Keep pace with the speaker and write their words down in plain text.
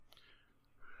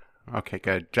Okay,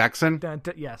 good. Jackson?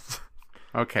 Yes.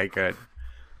 Okay, good.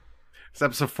 It's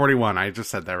episode 41. I just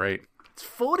said that, right? It's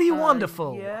 40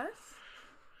 wonderful. Yes.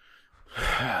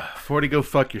 40, go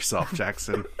fuck yourself,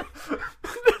 Jackson.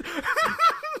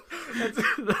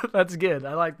 That's good.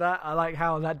 I like that. I like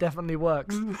how that definitely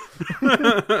works.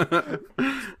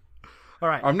 All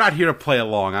right. I'm not here to play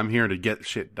along. I'm here to get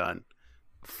shit done.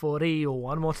 40 or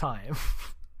one more time.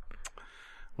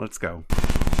 Let's go.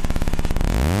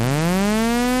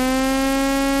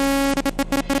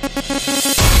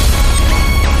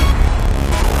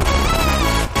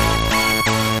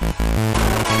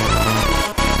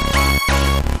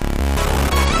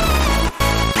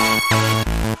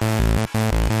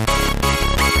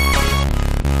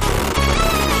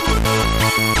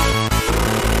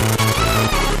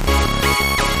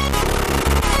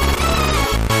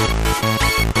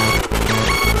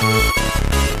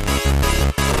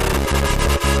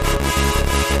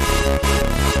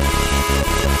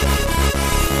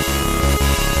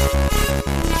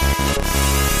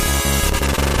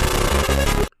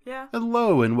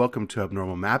 Hello and welcome to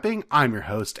Abnormal Mapping. I'm your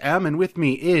host, Em, and with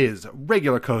me is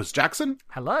regular co-host Jackson.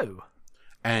 Hello.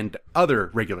 And other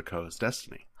regular co-host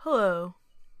Destiny. Hello.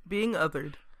 Being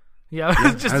othered. Yeah,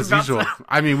 just as about usual.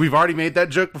 I mean, we've already made that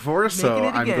joke before, so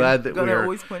I'm glad that we're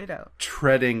always point it out.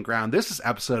 Treading ground. This is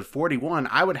episode 41.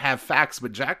 I would have facts,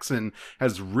 but Jackson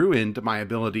has ruined my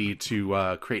ability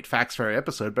to create facts for every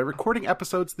episode by recording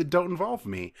episodes that don't involve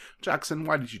me. Jackson,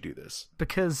 why did you do this?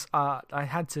 Because I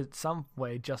had to some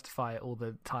way justify all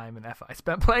the time and effort I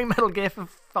spent playing Metal Gear for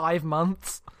 5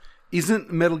 months. Isn't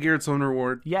Metal Gear its own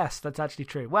reward? Yes, that's actually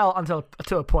true. Well,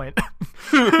 to a point.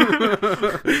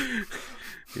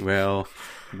 Well,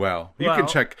 you can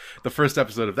check the first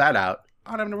episode of that out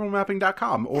on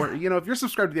abnormalmapping.com. Or, you know, if you're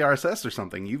subscribed to the RSS or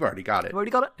something, you've already got it. You've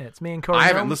already got it? It's me and Corey I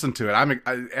Milne. haven't listened to it.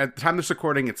 At the time of this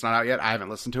recording, it's not out yet. I haven't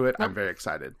listened to it. Nope. I'm very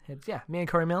excited. It's, me and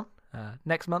Corey Milne.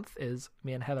 Next month is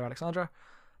me and Heather Alexandra.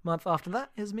 Month after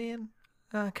that is me and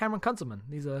Cameron Kunzelman.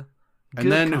 These are good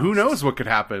And then casts. who knows what could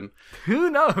happen? Who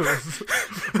knows?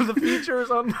 The future is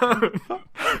unknown.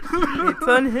 It's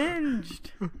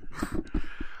unhinged.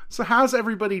 So how's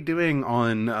everybody doing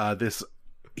on this?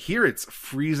 Here it's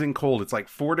freezing cold. It's like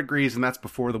 4 degrees, and that's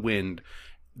before the wind.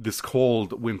 This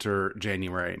cold winter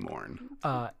January morn.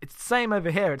 It's the same over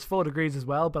here. It's 4 degrees as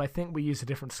well, but I think we use a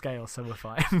different scale, so we're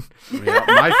fine. Yeah,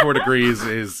 my 4 degrees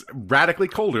is radically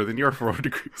colder than your 4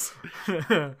 degrees.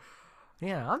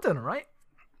 Yeah, I'm doing all right.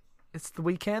 It's the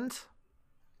weekend.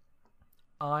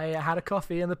 I had a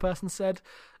coffee, and the person said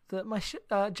that my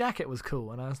jacket was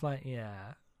cool, and I was like,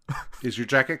 yeah. Is your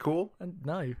jacket cool? And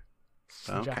no. It's just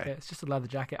a Okay. jacket. It's just a leather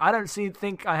jacket. I don't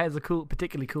think I had a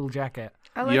particularly cool jacket.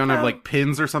 You don't have like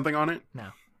pins or something on it?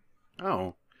 No.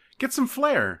 Oh. Get some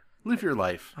flair. Live your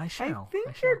life. I shall. I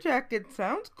think your jacket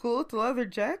sounds cool. It's a leather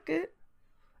jacket.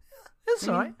 It's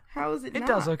all right. How is it It not?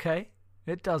 does okay.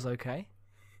 It does okay.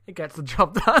 It gets the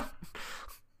job done.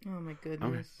 Oh my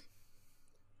goodness.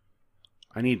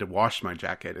 I need to wash my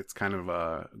jacket. It's kind of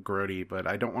grody, but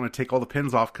I don't want to take all the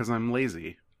pins off because I'm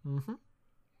lazy. Mm-hmm.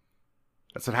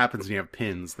 That's what happens when you have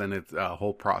pins. Then it's a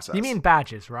whole process. You mean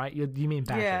badges, right? You mean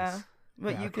badges. Yeah.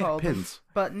 What you okay. call pins?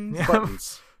 Buttons. Yeah.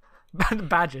 Buttons.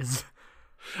 Badges.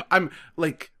 I'm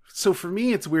like, so for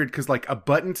me, it's weird because like a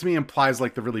button to me implies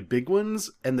like the really big ones,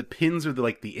 and the pins are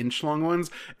the inch long ones,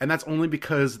 and that's only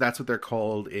because that's what they're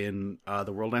called in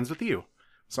The World Ends With You.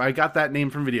 So I got that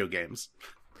name from video games.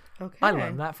 Okay. I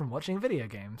learned that from watching video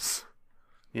games.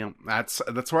 You know, that's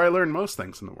where I learned most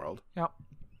things in the world. Yep.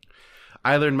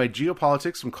 I learned my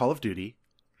geopolitics from Call of Duty,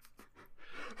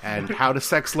 and how to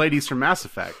sex ladies from Mass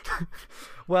Effect.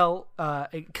 Well,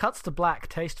 it cuts to black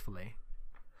tastefully.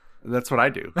 That's what I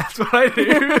do. That's what I do.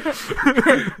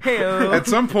 Heyo. At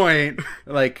some point,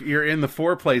 like, you're in the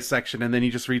foreplay section, and then you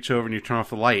just reach over and you turn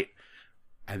off the light,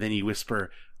 and then you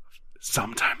whisper,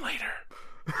 "Sometime later."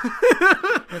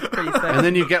 That's pretty sad. And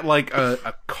then you get like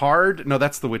a card. No,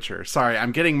 that's The Witcher. Sorry,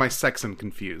 I'm getting my sexing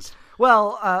confused.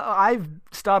 Well, I've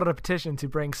started a petition to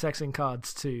bring sexing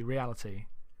cards to reality.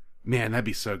 Man, that'd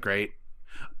be so great.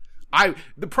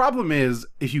 The problem is,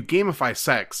 if you gamify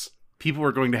sex, people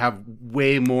are going to have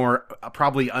way more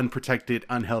probably unprotected,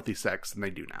 unhealthy sex than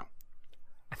they do now.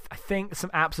 I think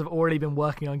some apps have already been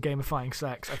working on gamifying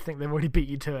sex. I think they've already beat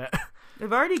you to it.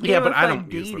 They've already gamified Yeah, but I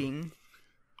don't use them. dating.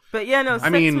 But yeah, no,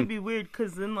 sex mean- would be weird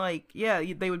because then, like, yeah,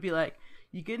 they would be like,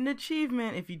 you get an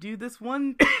achievement if you do this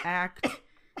one act.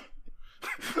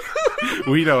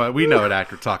 We know what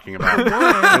act we're talking about.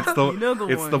 It's the You know the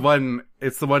it's one. the one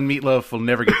it's the one Meatloaf will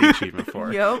never get the achievement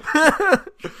for. Yep.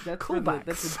 That's Callbacks.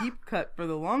 that's a deep cut for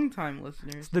the long time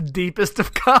listeners. The deepest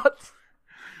of cuts.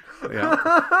 Yeah.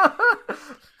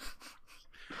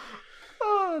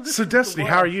 So, Destiny,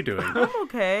 how are you doing? I'm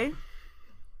okay.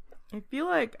 I feel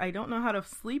like I don't know how to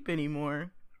sleep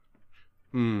anymore.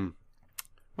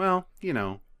 Well, you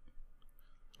know,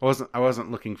 I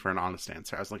wasn't looking for an honest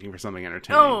answer. I was looking for something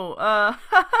entertaining. Oh, I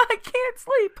can't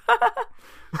sleep.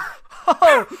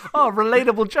 Oh,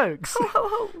 relatable jokes.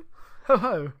 Ho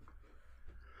ho.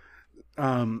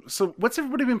 So what's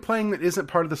everybody been playing that isn't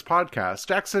part of this podcast?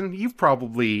 Jackson,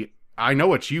 I know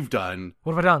what you've done.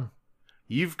 What have I done?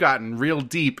 You've gotten real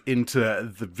deep into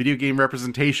the video game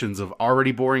representations of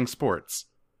already boring sports.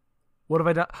 What have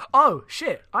I done? Oh,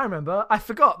 shit. I remember. I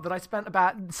forgot that I spent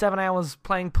about 7 hours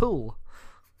playing pool.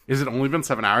 Has it only been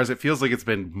 7 hours? It feels like it's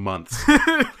been months.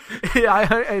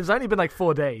 It's only been like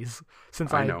 4 days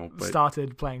since I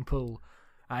started playing pool.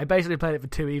 I basically played it for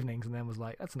 2 evenings and then was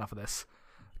like, that's enough of this.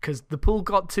 Because the pool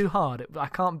got too hard. I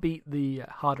can't beat the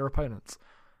harder opponents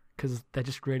because they're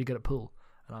just really good at pool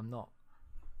and I'm not.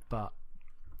 But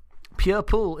Pure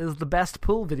Pool is the best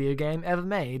pool video game ever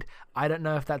made. I don't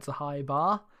know if that's a high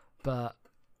bar, but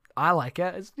I like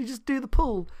it. You just do the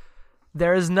pool.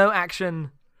 There is no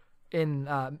action in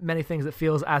many things that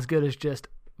feels as good as just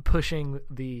pushing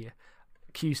the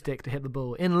cue stick to hit the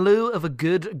ball. In lieu of a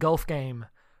good golf game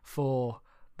for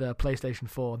the PlayStation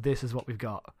 4, this is what we've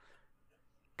got.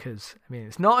 Because, I mean,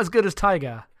 it's not as good as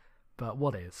Tiger, but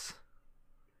what is?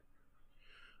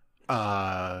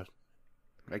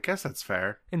 I guess that's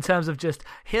fair. In terms of just,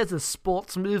 here's a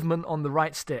sports movement on the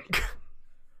right stick.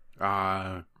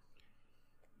 Yeah,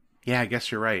 I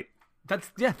guess you're right. That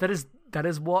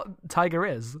is what Tiger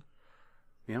is.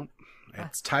 Yep.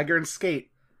 It's Tiger and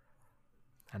skate.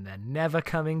 And they're never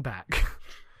coming back.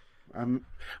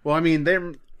 Well, I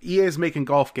mean, EA's making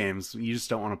golf games. You just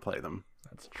don't want to play them.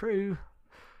 That's true.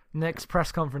 Next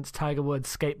press conference, Tiger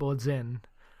Woods skateboards in.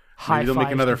 Maybe they'll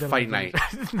make another fight night.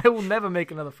 They will never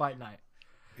make another fight night.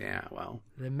 Yeah, well.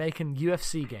 They're making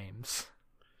UFC games.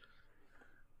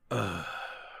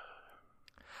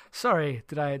 Sorry,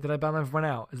 did I bum everyone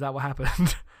out? Is that what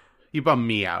happened? You bummed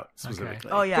me out, specifically. Okay.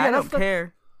 Oh, yeah, I don't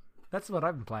care. That's what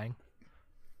I've been playing.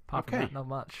 Apart from that, not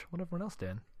much. What everyone else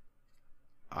doing?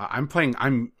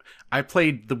 I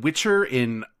played The Witcher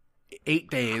in 8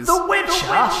 days. The Witcher!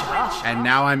 And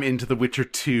now I'm into The Witcher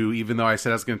 2, even though I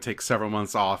said I was going to take several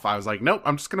months off. I was like, nope,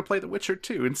 I'm just going to play The Witcher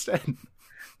 2 instead.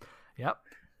 Yep.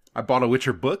 I bought a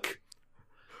Witcher book.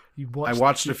 I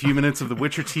watched a few minutes of the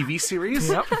Witcher TV series.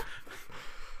 Yep.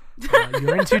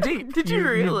 You're in too deep. Did you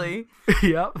really?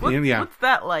 Yep. What's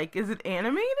that like? Is it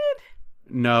animated?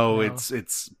 No. It's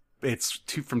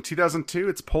from 2002.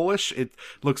 It's Polish. It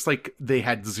looks like they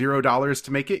had $0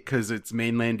 to make it because it's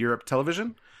mainland Europe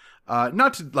television.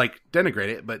 Not to like denigrate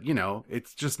it, but you know,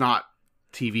 it's just not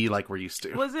TV like we're used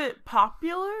to. Was it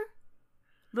popular?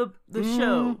 The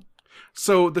show.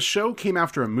 So the show came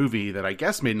after a movie that I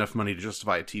guess made enough money to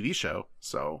justify a TV show.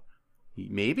 So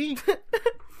maybe.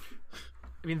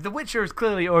 I mean, The Witcher has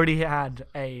clearly already had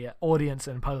a audience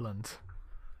in Poland.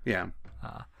 Yeah.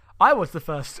 I watched the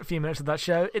first few minutes of that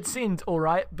show. It seemed all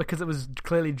right because it was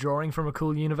clearly drawing from a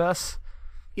cool universe.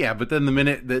 Yeah, but then the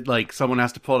minute that like someone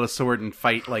has to pull out a sword and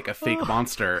fight like a fake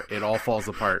monster, it all falls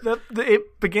apart.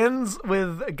 It begins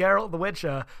with Geralt the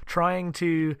Witcher trying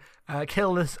to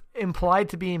kill this implied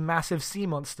to be massive sea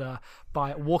monster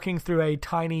by walking through a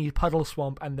tiny puddle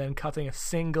swamp and then cutting a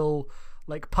single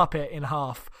like puppet in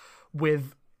half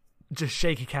with just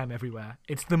shaky cam everywhere.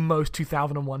 It's the most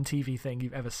 2001 TV thing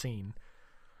you've ever seen.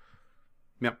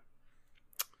 Yep.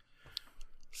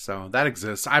 So that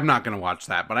exists. I'm not going to watch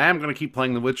that, but I am going to keep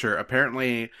playing The Witcher.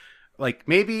 Apparently, like,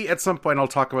 maybe at some point I'll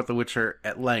talk about The Witcher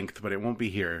at length, but it won't be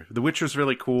here. The Witcher's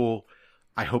really cool.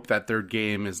 I hope that third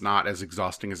game is not as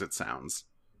exhausting as it sounds,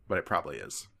 but it probably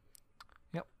is.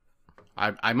 Yep.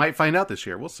 I might find out this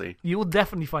year. We'll see. You will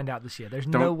definitely find out this year. There's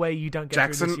no way you don't get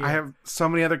Jackson, through this year. I have so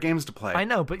many other games to play. I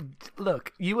know, but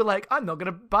look, you were like, I'm not going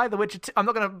to buy The Witcher 2. I'm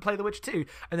not going to play The Witcher 2.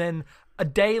 And then a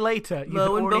day later, you had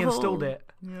already installed it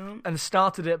and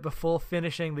started it before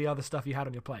finishing the other stuff you had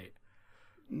on your plate.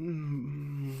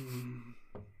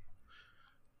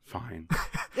 Fine.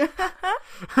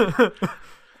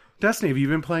 Destiny, have you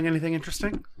been playing anything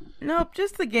interesting? Nope,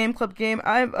 just the Game Club game.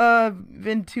 I've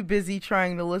been too busy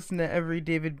trying to listen to every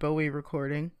David Bowie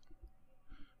recording.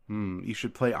 You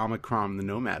should play Omicron the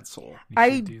Nomad Soul.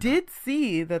 I did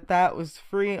see that was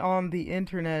free on the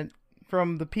internet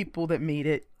from the people that made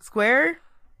it. Square?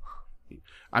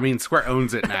 I mean, Square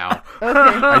owns it now. Okay.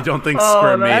 I don't think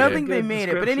Square made it. I don't think they made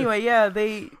it. But anyway, yeah,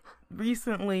 they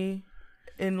recently,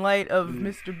 in light of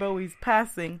Mr. Bowie's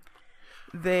passing,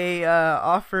 they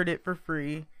offered it for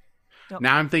free.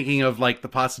 Now I'm thinking of like the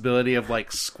possibility of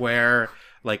like Square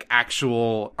like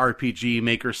actual RPG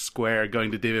Maker Square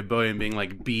going to David Bowie and being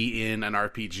like, be in an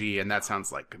RPG, and that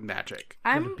sounds like magic.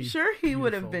 I'm sure he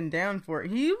would have been down for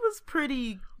it. He was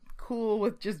pretty cool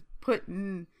with just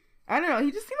putting, I don't know,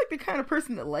 he just seemed like the kind of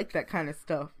person that liked that kind of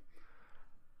stuff.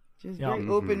 Just very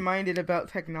open-minded about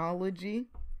technology.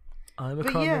 I'm a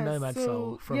Conquer Nomad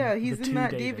Soul from he's in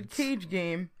that David Cage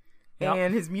game,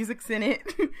 and his music's in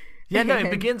it. Yeah, no,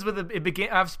 it begins with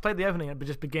I've played the opening, it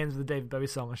just begins with the David Bowie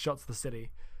song and shots of the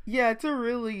city. Yeah, it's a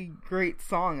really great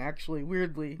song, actually,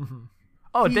 weirdly. Mm-hmm.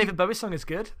 Oh, David Bowie song is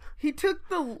good? He took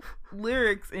the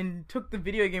lyrics and took the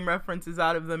video game references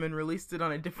out of them and released it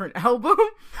on a different album.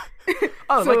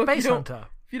 Oh, so like Bass Hunter.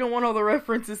 If you don't want all the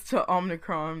references to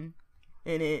Omnicron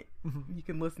in it, you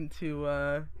can listen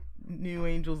to New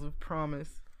Angels of Promise.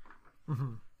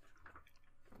 Mm-hmm.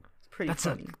 It's pretty That's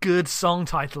funny. a good song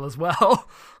title as well.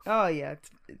 Oh yeah,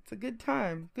 it's a good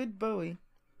time. Good Bowie.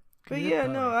 But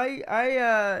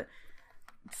I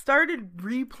started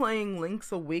replaying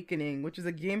Link's Awakening, which is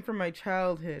a game from my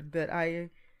childhood that I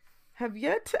have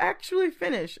yet to actually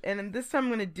finish. And this time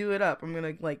I'm gonna do it up. I'm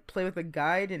gonna like play with a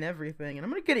guide and everything, and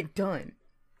I'm gonna get it done.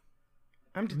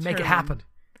 I'm determined. Make it happen.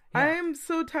 Yeah. I am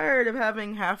so tired of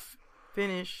having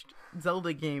half-finished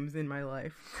Zelda games in my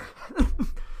life.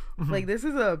 Like, this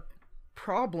is a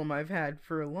problem I've had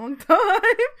for a long time.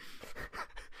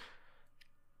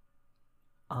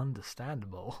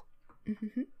 Understandable.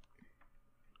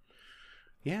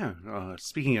 Yeah,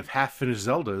 speaking of half-finished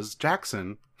Zeldas,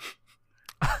 Jackson.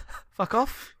 Fuck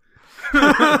off.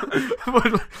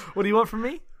 What do you want from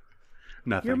me?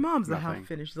 Nothing. Your mom's a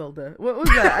half-finished Zelda. What was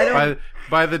that?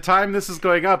 By the time this is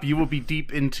going up, you will be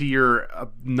deep into your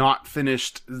not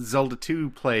finished Zelda 2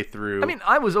 playthrough. I mean,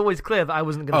 I was always clear that I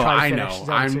wasn't going to try to finish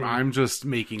Zelda 2. I'm just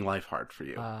making life hard for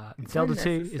you. Zelda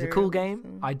 2 is a cool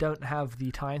game. I don't have the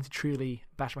time to truly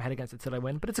bash my head against it till I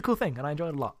win, but it's a cool thing, and I enjoy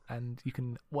it a lot. And you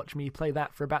can watch me play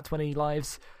that for about 20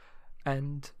 lives,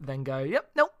 and then go, yep,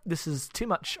 nope, this is too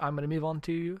much. I'm going to move on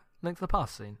to Link to the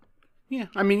Past scene. Yeah,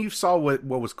 I mean, you saw what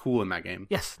was cool in that game.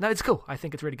 Yes, no, it's cool. I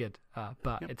think it's really good.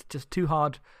 But it's just too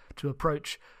hard to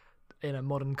approach in a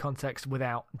modern context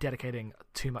without dedicating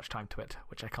too much time to it,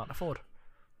 which I can't afford.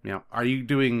 Yeah. Are you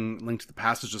doing Link to the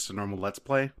Past as just a normal Let's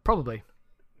Play? Probably.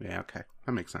 Yeah, okay.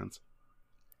 That makes sense.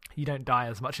 You don't die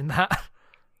as much in that.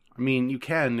 I mean, you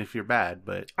can if you're bad,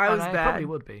 but... I probably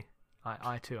would be.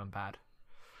 I too am bad.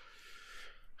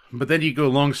 But then you go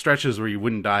long stretches where you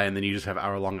wouldn't die, and then you just have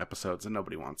hour-long episodes, and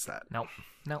nobody wants that. No.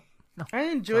 I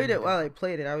enjoyed it while I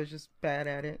played it. I was just bad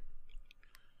at it.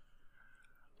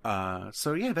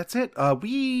 So yeah, that's it.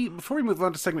 Before we move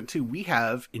on to segment 2, we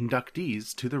have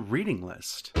inductees to the reading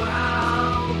list.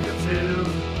 Welcome to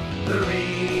the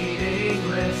reading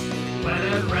list. When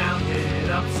it rounded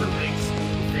up some links, we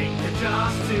think they're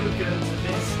just too good to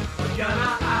miss. We're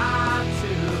gonna add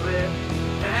to it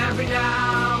every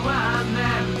now and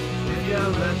then. If you're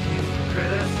looking for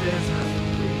criticism,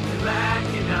 we can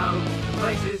let you know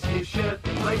places you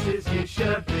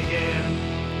should begin.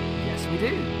 Yes, we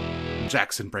do.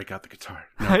 Jackson, break out the guitar.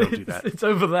 No, don't do that. It's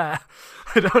over there.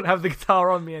 I don't have the guitar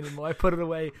on me anymore. I put it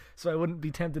away so I wouldn't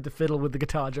be tempted to fiddle with the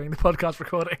guitar during the podcast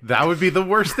recording. That would be the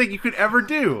worst thing you could ever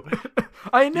do.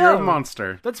 I know. You're a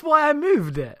monster. That's why I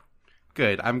moved it.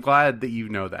 Good. I'm glad that you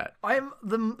know that. I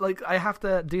have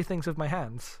to do things with my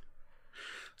hands.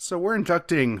 So we're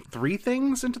inducting 3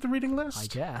 things into the reading list? I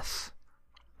guess.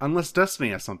 Unless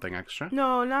Destiny has something extra.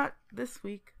 No, not this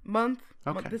week. Month.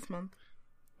 Okay. This month.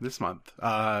 This month.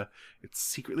 It's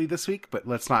secretly this week, but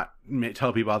let's not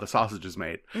tell people how the sausage is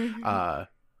made. Mm-hmm.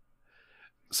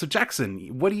 So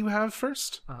Jackson, what do you have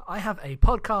first? I have a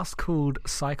podcast called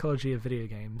Psychology of Video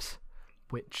Games,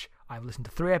 which I've listened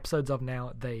to 3 episodes of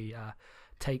now. They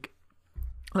take...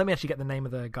 Let me actually get the name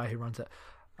of the guy who runs it.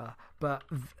 But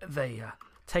they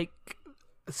take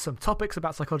some topics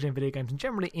about psychology in video games and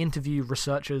generally interview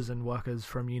researchers and workers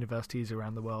from universities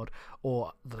around the world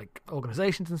or like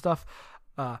organizations and stuff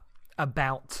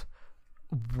about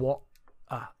what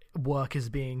work is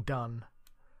being done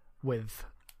with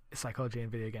psychology in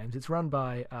video games. It's run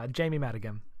by Jamie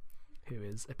Madigan, who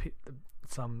is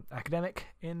some academic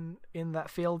in that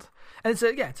field, and it's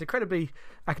an incredibly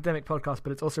academic podcast,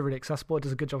 but it's also really accessible. It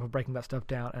does a good job of breaking that stuff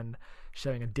down and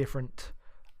showing a different,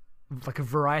 like a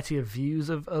variety of views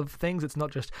of things. It's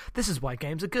not just this is why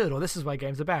games are good or this is why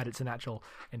games are bad. It's an actual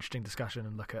interesting discussion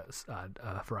and look at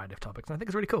a variety of topics, and I think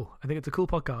it's really cool. I think it's a cool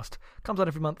podcast. Comes out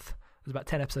every month. There's about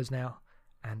 10 episodes now,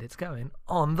 and it's going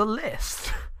on the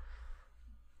list.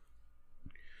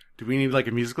 Do we need like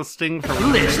a musical sting for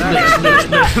list? No,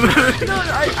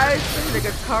 I expected a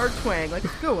guitar twang, like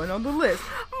it's going on the list.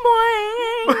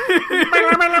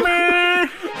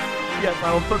 Yes,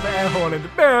 I will put the air horn in.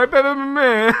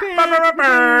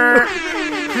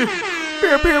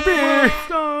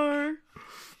 Star.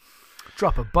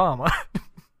 Drop a bomb.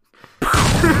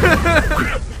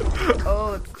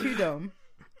 Oh, it's too dumb.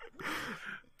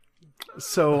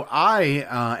 So I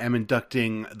am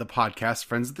inducting the podcast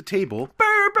Friends at the Table.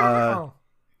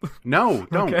 No,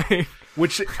 don't. Okay.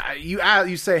 Which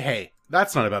you say, hey,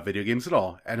 that's not about video games at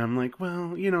all. And I'm like,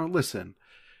 well, listen.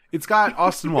 It's got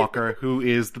Austin Walker, who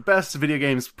is the best video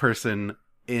games person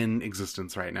in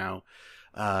existence right now.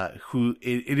 Who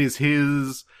it is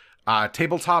his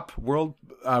tabletop world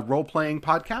role-playing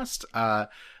podcast.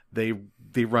 They've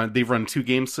run 2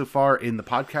 games so far in the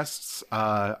podcasts.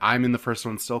 I'm in the first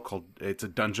one still, it's a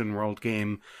Dungeon World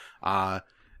game. And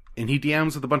he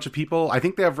DMs with a bunch of people. I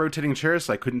think they have rotating chairs,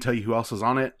 so I couldn't tell you who else was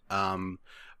on it.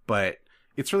 But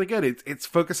it's really good. It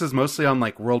focuses mostly on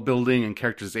like world building and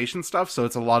characterization stuff. So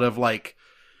it's a lot of like,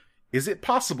 is it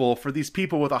possible for these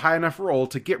people with a high enough role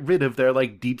to get rid of their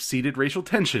like deep-seated racial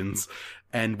tensions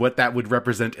and what that would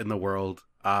represent in the world?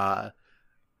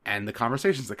 And the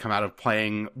conversations that come out of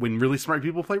playing when really smart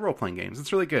people play role-playing games.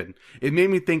 It's really good. It made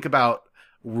me think about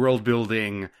world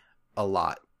building a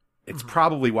lot. It's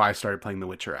probably why I started playing The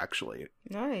Witcher, actually.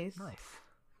 Nice.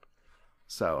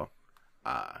 So,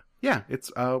 yeah,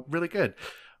 it's really good.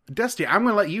 Dusty, I'm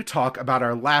going to let you talk about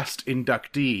our last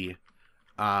inductee,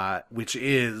 which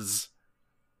is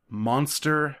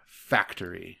Monster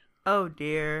Factory. Oh,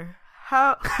 dear.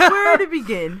 Where to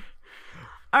begin?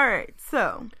 All right,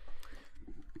 so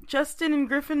Justin and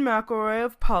Griffin McElroy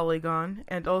of Polygon,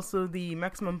 and also the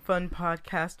Maximum Fun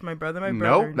podcast, My Brother.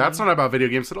 No, that's not about video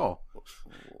games at all.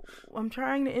 I'm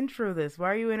trying to intro this.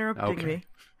 Why are you interrupting me?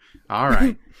 All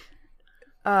right.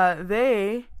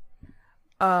 They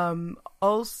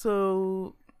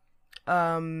also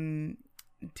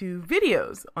do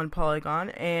videos on Polygon,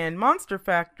 and Monster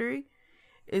Factory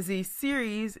is a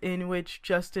series in which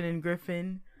Justin and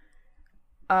Griffin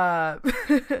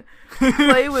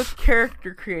play with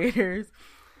character creators,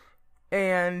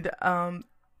 and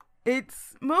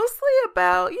it's mostly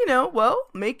about,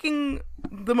 making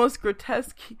the most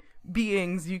grotesque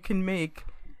beings you can make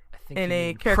in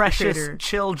a character creator.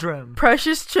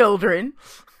 Precious children.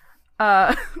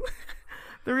 The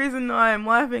reason why I'm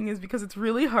laughing is because it's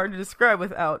really hard to describe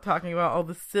without talking about all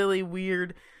the silly,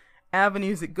 weird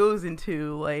avenues it goes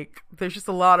into. Like, there's just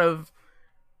a lot of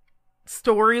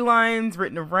storylines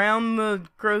written around the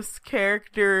gross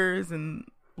characters and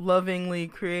lovingly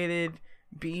created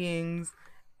beings.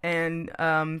 And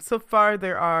so far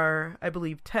there are, I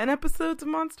believe, 10 episodes of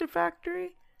Monster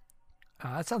Factory.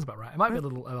 That sounds about right. It might be a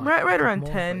little... right around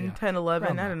more, 10, yeah. 10,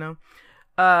 11, I don't know.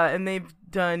 And they've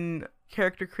done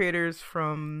character creators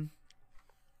from,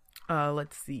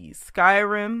 let's see,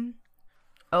 Skyrim,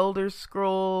 Elder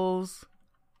Scrolls.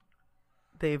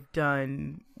 They've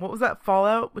done... What was that?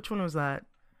 Fallout? Which one was that?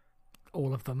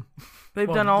 All of them. They've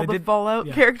done all the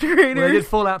Fallout character creators. Well, they did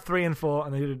Fallout 3 and 4,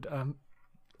 and they did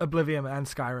Oblivion and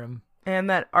Skyrim.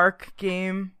 And that Ark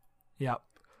game. Yep.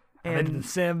 And they did The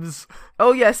Sims.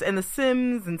 Oh, yes, and The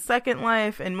Sims, and Second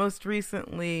Life, and most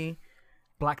recently...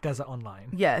 Black Desert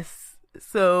Online. Yes.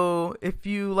 So, if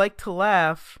you like to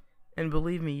laugh, and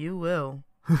believe me, you will,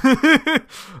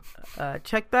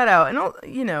 check that out.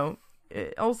 And,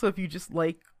 also if you just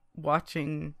like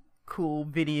watching cool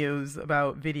videos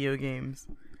about video games,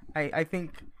 I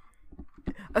think,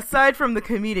 aside from the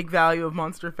comedic value of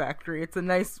Monster Factory, it's a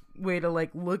nice way to like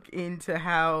look into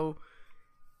how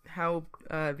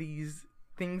these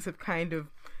things have kind of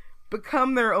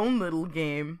become their own little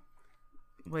game.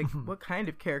 Like, what kind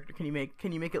of character can you make?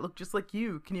 Can you make it look just like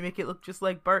you? Can you make it look just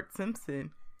like Bart Simpson?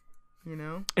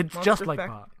 It's just like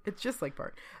Bart. It's just like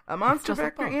Bart. Monster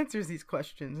Factory answers these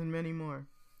questions and many more.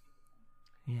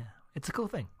 Yeah, it's a cool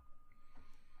thing.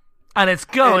 And it's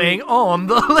going on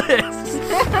the list.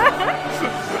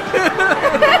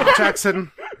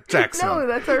 Jackson. No,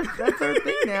 that's our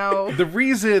thing now. The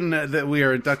reason that we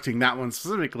are inducting that one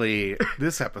specifically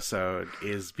this episode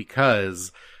is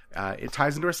because it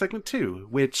ties into our segment 2,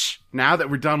 which, now that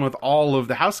we're done with all of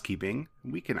the housekeeping,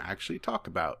 we can actually talk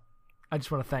about. I just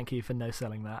want to thank you for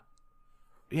no-selling that.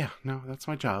 Yeah, no, that's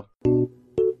my job.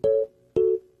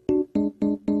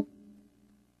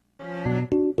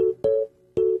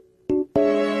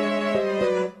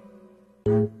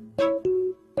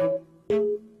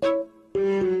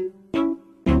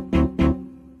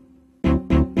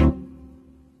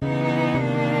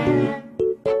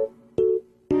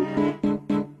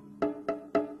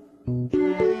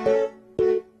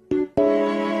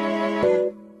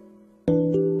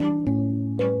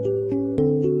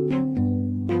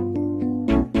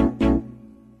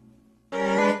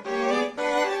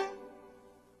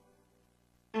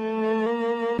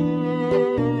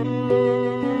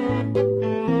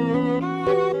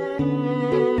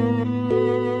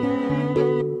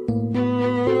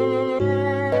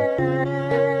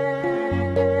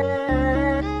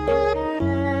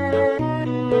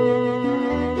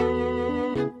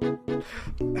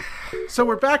 So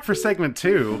we're back for segment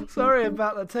 2. Sorry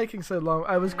about that taking so long.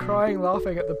 I was crying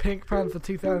laughing at the Pink Panther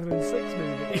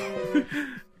 2006 movie.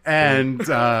 And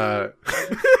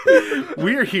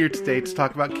we're here today to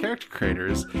talk about character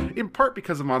creators, in part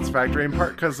because of Monster Factory, in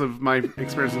part because of my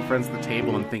experience with friends at the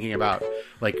table and thinking about,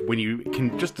 like, when you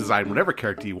can just design whatever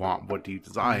character you want, what do you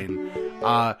design?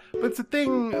 But it's a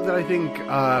thing that I think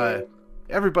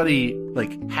everybody,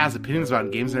 like, has opinions about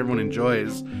in games and everyone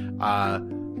enjoys.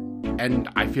 And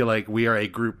I feel like we are a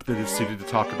group that is suited to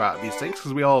talk about these things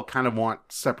because we all kind of want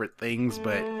separate things,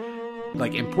 but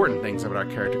like important things about our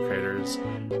character creators.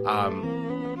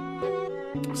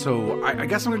 So I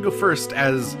guess I'm going to go first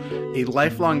as a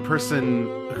lifelong person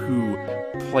who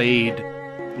played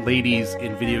ladies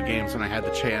in video games when I had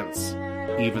the chance,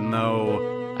 even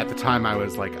though at the time I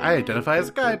was like, I identify as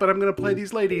a guy, but I'm going to play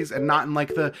these ladies, and not in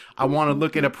like the I want to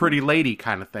look at a pretty lady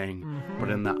kind of thing,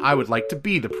 but in the I would like to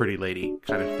be the pretty lady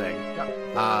kind of thing.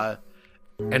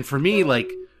 And for me,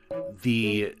 like,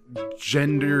 the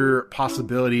gender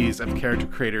possibilities of character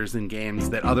creators in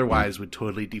games that otherwise would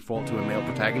totally default to a male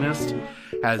protagonist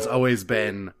has always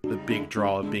been the big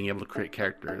draw of being able to create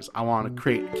characters. I want to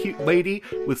create a cute lady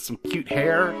with some cute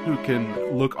hair who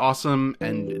can look awesome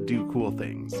and do cool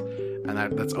things. And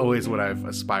that's always what I've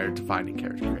aspired to find in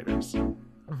character creators.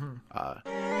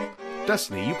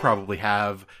 Destiny, you probably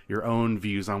have your own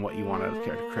views on what you want out of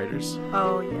character creators.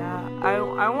 Oh, yeah.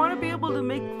 I want to be able to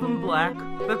make them black.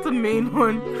 That's the main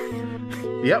one.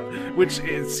 Yep, which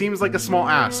it seems like a small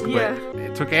ask, Yeah. but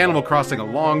it took Animal Crossing a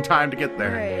long time to get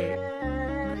there. Right.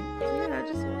 Like, I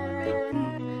just want to make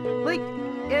them... Like,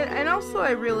 and also I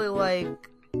really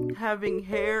like having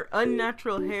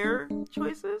unnatural hair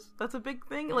choices. That's a big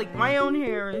thing. Like, my own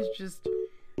hair is just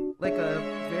like a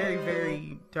very,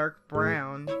 very dark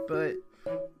brown, but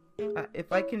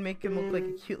if I can make him look like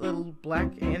a cute little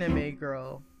black anime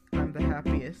girl, I'm the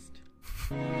happiest.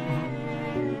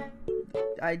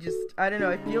 I don't know,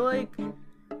 I feel like,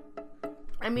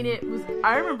 I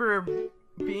remember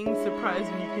being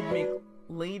surprised when you could make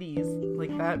ladies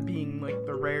like that being like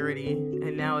the rarity,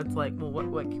 and now it's like, well,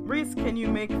 what race can you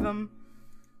make them?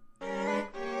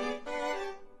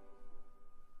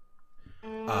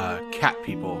 Cat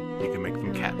people. You can make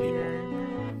them cat people.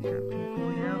 Cat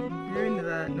people, yeah. You're into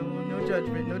that. No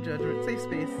judgment. Safe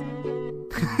space.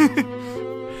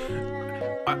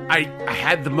 I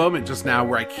had the moment just now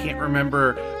where I can't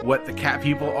remember what the cat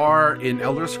people are in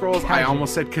Elder Scrolls. I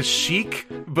almost said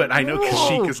Kashyyyk, but I know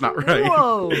Kashyyyk is not right.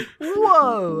 Whoa!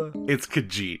 It's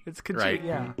Khajiit. It's Khajiit, right?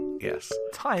 Yeah. Yes.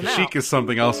 Time Kashyyyk out. is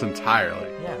something else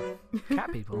entirely. Yeah.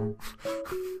 Cat people.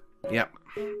 Yep.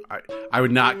 I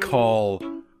would not call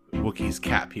Wookiees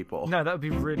cat people. No, that would be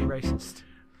really racist.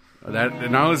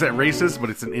 That not only is that racist, but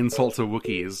it's an insult to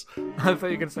Wookiees. I thought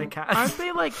you were going to say cats. Aren't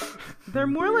they like... They're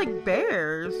more like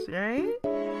bears, right?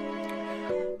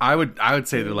 I would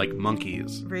say they're like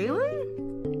monkeys.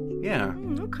 Really? Yeah.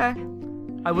 Okay.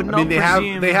 I would not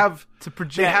presume they have to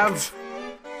project.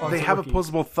 They have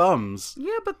opposable thumbs.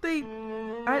 Yeah, but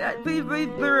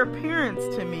their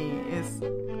appearance to me is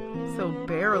so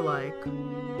bear-like.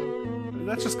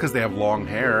 That's just because they have long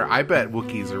hair. I bet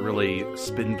Wookiees are really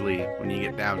spindly when you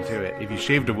get down to it. If you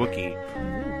shaved a Wookiee.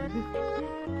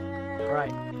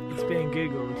 Right. It's being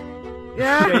Googled.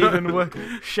 Yeah.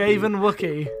 Shaven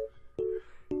Wookiee.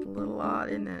 A little odd,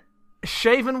 isn't it?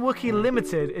 Shaven Wookiee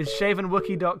Limited is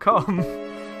shavenwookiee.com.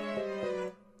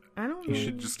 I don't know. You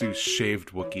should just do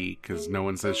shaved Wookiee, because no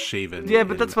one says shaven. Yeah,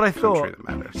 but that's what I thought. That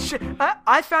matters.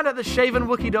 I found out that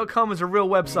shavenwookiee.com is a real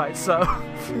website, so...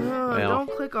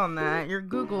 Don't click on that. Your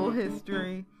Google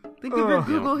history. Think of your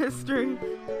Google history.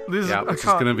 Which is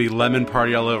going to be lemon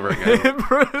party all over again.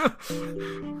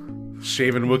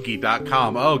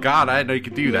 Shavenwookiee.com. Oh god, I didn't know you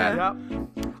could do that. Yeah.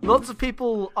 Lots of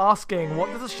people asking,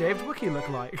 what does a shaved Wookiee look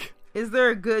like? Is there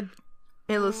a good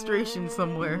illustration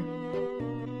somewhere?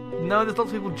 No, there's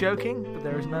lots of people joking, but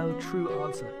there is no true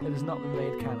answer. It has not been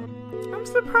made canon. I'm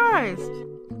surprised.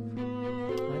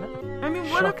 I know. I mean,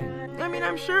 Shocking.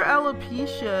 I'm sure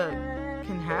alopecia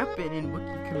can happen in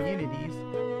Wookiee communities.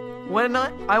 When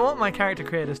I want my character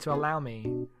creators to allow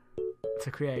me to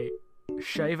create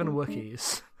shaven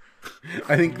Wookiees.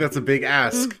 I think that's a big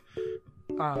ask.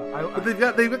 But they've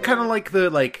got kind of like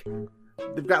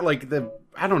they've got like the,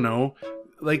 I don't know,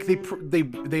 like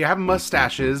they have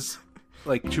mustaches.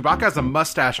 Like Chewbacca has a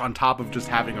mustache on top of just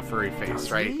having a furry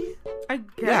face, right? I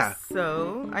guess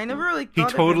so. I never really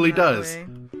thought he totally of him that does. way.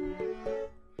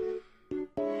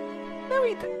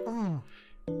 No,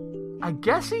 I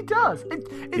guess he does. It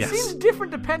Yes. seems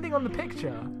different depending on the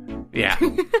picture. Yeah,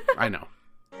 I know.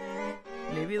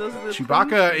 Maybe those are the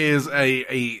Chewbacca is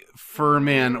a fur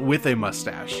man with a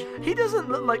mustache. He doesn't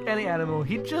look like any animal.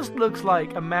 He just looks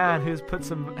like a man who's put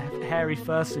some hairy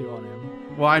fursuit on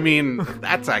him. Well, I mean,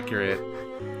 that's accurate.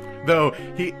 Though,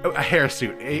 a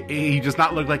hairsuit. He does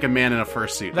not look like a man in a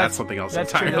fursuit. That's something else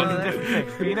That's true. entirely. That's a different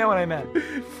thing. But you know what I meant.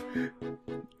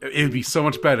 It would be so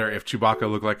much better if Chewbacca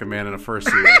looked like a man in a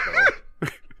fursuit.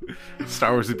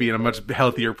 Star Wars would be in a much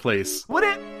healthier place. Would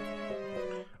it?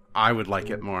 I would like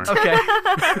it more. Okay.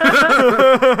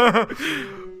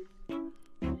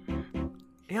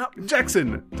 Yep.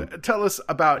 Jackson, tell us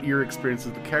about your experience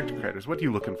with the character creators. What are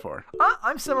you looking for?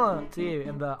 I'm similar to you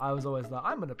in that I was always like,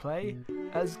 I'm going to play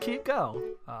as a cute girl.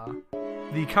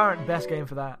 The current best game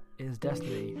for that is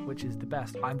Destiny, which is the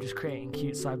best. I'm just creating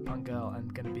cute cyberpunk girl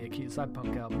and going to be a cute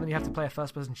cyberpunk girl. But then you have to play a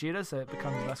first-person shooter, so it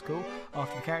becomes less cool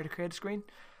after the character creator screen.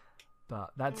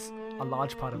 But that's a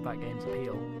large part of that game's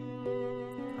appeal.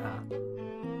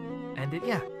 And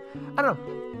I don't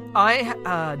know.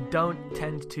 I don't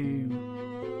tend to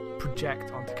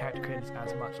project onto character creators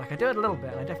as much. Like, I do it a little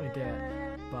bit, and I definitely do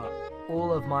it. But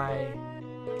all of my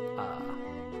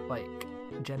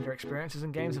gender experiences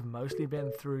in games have mostly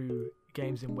been through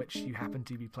games in which you happen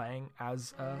to be playing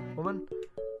as a woman,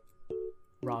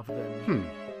 rather than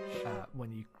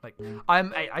when you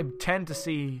I tend to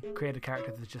see created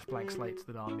characters as just blank slates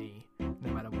that are me,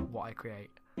 no matter what I create.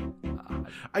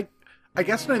 I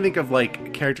guess when I think of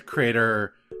like character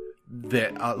creator,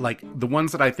 that like the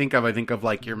ones that I think of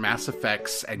like your Mass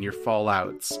Effects and your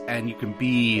Fallouts, and you can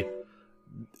be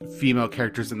female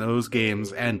characters in those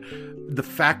games, and the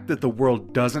fact that the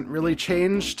world doesn't really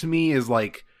change to me is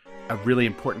like a really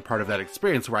important part of that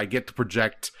experience, where I get to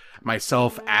project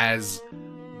myself as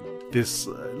this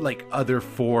like other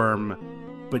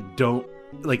form, but don't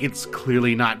like it's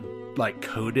clearly not like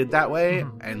coded that way.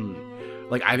 And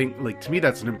like I think like to me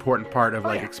that's an important part of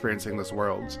experiencing this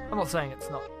world. I'm not saying it's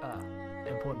not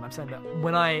important. I'm saying that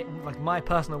when I my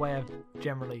personal way of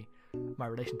generally my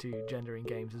relation to gender in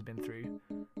games has been through,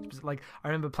 like I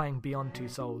remember playing Beyond Two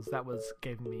Souls. That was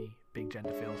giving me big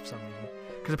gender feels for some reason,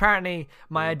 because apparently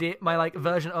my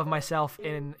version of myself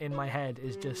in my head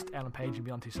is just Ellen Page in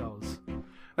Beyond Two Souls.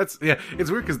 It's weird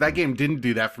because that game didn't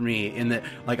do that for me, in that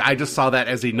like I just saw that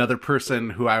as another person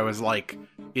who I was like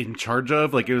in charge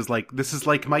of. Like it was like, this is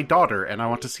like my daughter and I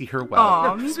want to see her well.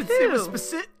 Aw, me too.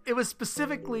 It was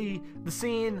specifically the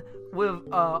scene with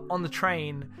on the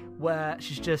train where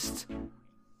she's just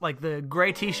like the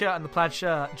grey t-shirt and the plaid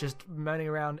shirt just moaning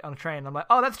around on a train. I'm like,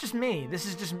 oh, that's just me. This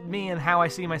is just me and how I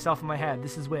see myself in my head.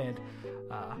 This is weird.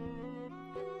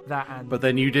 But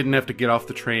then you didn't have to get off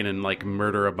the train and like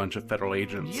murder a bunch of federal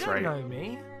agents, you don't right? know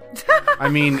me. I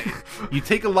mean, you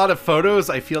take a lot of photos.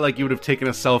 I feel like you would have taken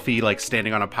a selfie like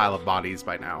standing on a pile of bodies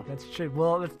by now. That's true.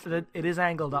 Well, it is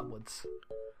angled upwards.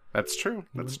 That's true.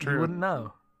 That's true. You wouldn't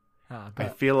know. I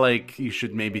feel like you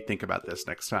should maybe think about this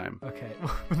next time. Okay.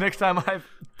 Next time I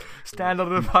stand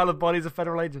on a pile of bodies of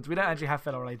federal agents. We don't actually have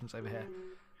federal agents over here.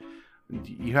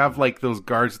 You have like those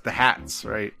guards with the hats,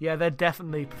 right? Yeah, they're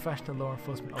definitely professional law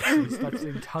enforcement officers. That's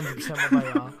 100% what they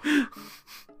are.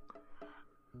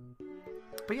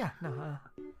 But yeah, no,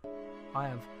 I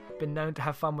have been known to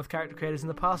have fun with character creators in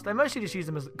the past. I mostly just use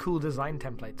them as cool design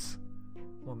templates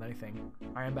more than anything.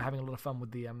 I remember having a lot of fun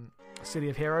with the City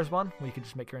of Heroes one, where you could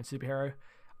just make your own superhero.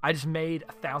 I just made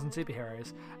 1,000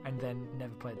 superheroes and then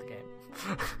never played the game.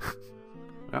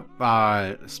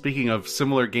 Speaking of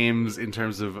similar games in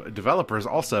terms of developers,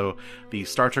 also the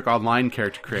Star Trek Online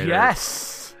character creator.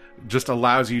 Yes! Just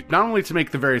allows you not only to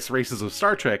make the various races of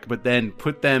Star Trek, but then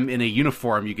put them in a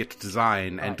uniform you get to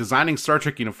design. Right. And designing Star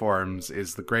Trek uniforms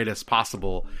is the greatest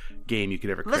possible game you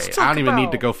could ever create. I don't even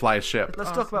need to go fly a ship.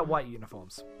 Let's talk about white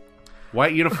uniforms.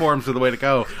 White uniforms are the way to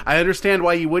go. I understand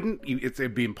why you wouldn't.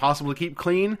 It'd be impossible to keep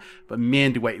clean, but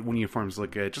man, do white uniforms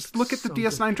look good. Just look at the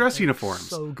DS9 dress uniforms.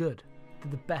 So good.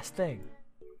 They're the best thing.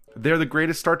 They're the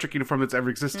greatest Star Trek uniform that's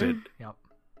ever existed. Yep.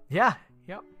 Yeah.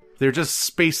 Yep. They're just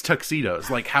space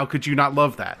tuxedos. Like, how could you not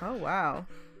love that? Oh, wow.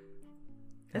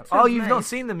 Oh, you've not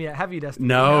seen them yet, have you, Destiny?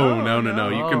 No.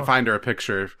 You can find her a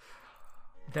picture.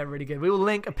 They're really good. We will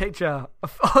link a picture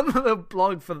on the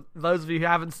blog for those of you who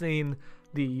haven't seen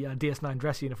the DS9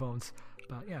 dress uniforms.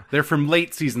 But yeah, they're from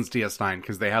late seasons DS9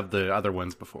 because they have the other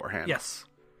ones beforehand. Yes.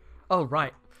 Oh,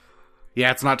 right.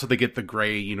 Yeah, it's not till they get the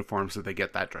gray uniforms that they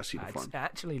get that dress uniform. It's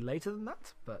actually later than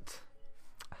that, but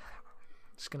I'm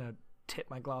just gonna tip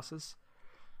my glasses.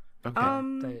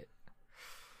 Okay.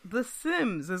 The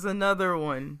Sims is another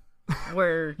one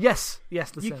where yes, you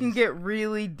Sims. Can get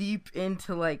really deep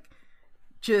into like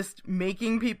just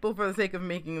making people for the sake of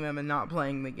making them and not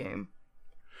playing the game.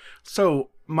 So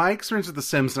my experience with The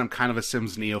Sims, and I'm kind of a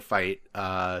Sims neophyte,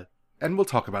 and we'll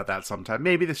talk about that sometime,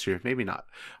 maybe this year, maybe not,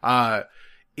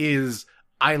 is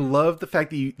I love the fact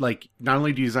that you, like, not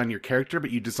only do you design your character,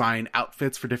 but you design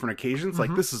outfits for different occasions.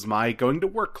 Like, this is my going to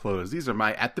work clothes. These are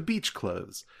my at the beach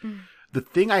clothes. The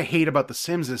thing I hate about The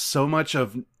Sims is so much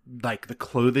of, like, the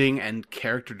clothing and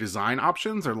character design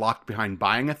options are locked behind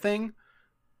buying a thing.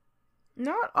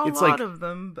 Not a lot of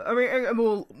them. I mean,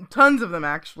 well, tons of them,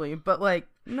 actually, but, like,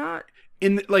 not...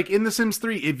 In The Sims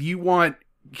 3, if you want,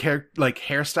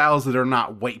 hairstyles that are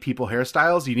not white people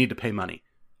hairstyles, you need to pay money.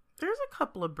 There's a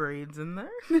couple of braids in there.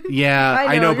 Yeah,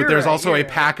 I know, but there's also a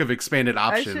pack of expanded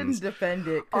options. I shouldn't defend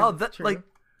it.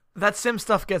 That Sim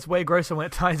stuff gets way grosser when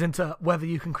it ties into whether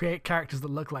you can create characters that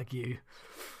look like you.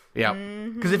 Yeah.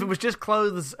 Because if it was just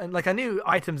clothes, and like I knew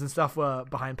items and stuff were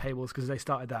behind paywalls because they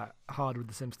started that hard with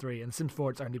The Sims 3, and Sims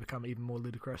 4 it's only become even more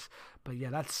ludicrous. But yeah,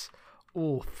 that's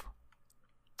oof.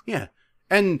 Yeah.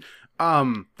 And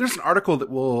there's an article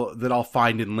that I'll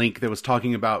find and link that was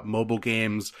talking about mobile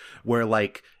games where,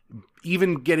 like,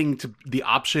 even getting to the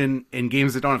option in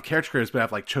games that don't have character creators but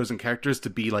have, like, chosen characters to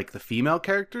be, like, the female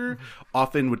character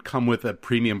often would come with a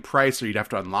premium price, or you'd have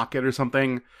to unlock it or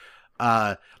something.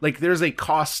 Like, there's a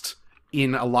cost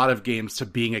in a lot of games to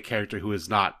being a character who is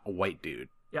not a white dude.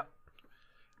 Yep.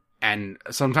 And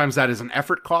sometimes that is an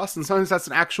effort cost, and sometimes that's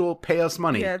an actual pay us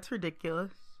money. Yeah, it's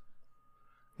ridiculous.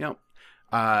 Yep.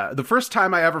 The first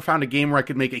time I ever found a game where I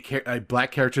could make a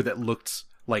black character that looked,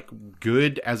 like,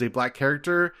 good as a black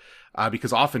character,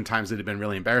 because oftentimes it had been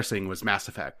really embarrassing, was Mass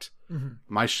Effect.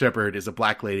 My Shepard is a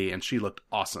black lady, and she looked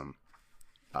awesome.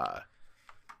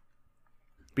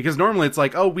 Because normally it's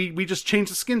like, oh, we just changed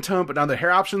the skin tone, but now the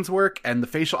hair options work, and the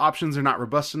facial options are not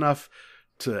robust enough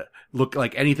to look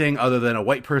like anything other than a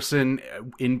white person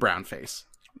in brown face.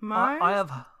 I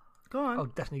have... Go on. Oh,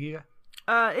 definitely, you go.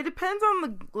 It depends on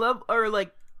the level, or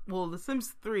like, well, The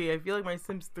Sims 3, I feel like my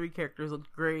Sims 3 characters look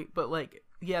great, but like,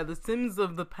 yeah, the Sims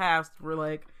of the past were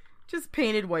like, just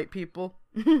painted white people.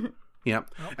 Yeah.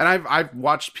 And I've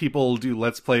watched people do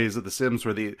Let's Plays of The Sims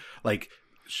where they, like,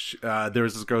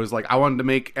 there's this girl who's like, I wanted to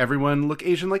make everyone look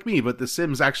Asian like me, but The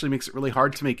Sims actually makes it really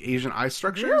hard to make Asian eye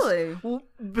structures. Really? Well,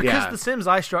 because The Sims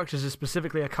eye structures is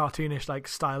specifically a cartoonish, like,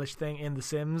 stylish thing in The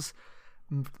Sims,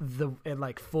 it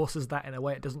like forces that in a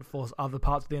way it doesn't force other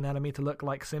parts of the anatomy to look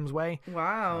like Sims way.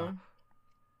 Wow.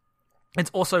 It's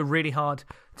also really hard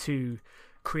to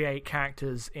create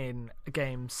characters in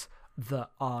games that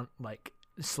aren't, like,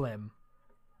 slim.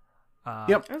 Yep.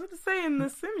 I was going to say, in The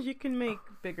Sims you can make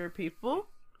bigger people.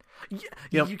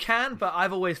 Yeah, you can, but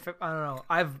I've always, I don't know,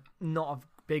 I'm not a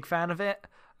big fan of it.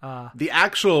 The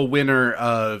actual winner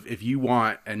of if you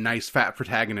want a nice fat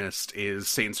protagonist is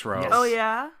Saints Row. Yes. Oh,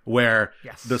 yeah? Where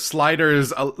the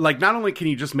sliders, like, not only can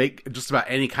you just make just about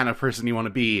any kind of person you want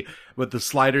to be, but the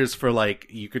sliders for, like,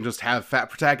 you can just have fat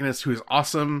protagonist who is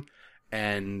awesome,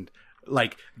 and,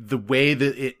 like, the way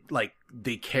that it, like,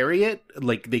 they carry it,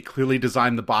 like, they clearly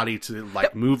design the body to,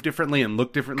 like, move differently and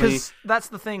look differently. Because that's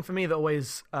the thing for me that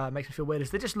always makes me feel weird,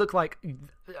 is they just look like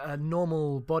a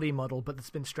normal body model, but it's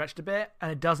been stretched a bit,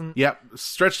 and it doesn't... Yep,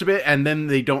 stretched a bit, and then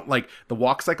they don't, like, the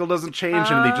walk cycle doesn't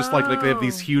change, and they just, like they have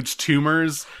these huge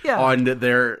tumors on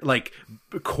their, like,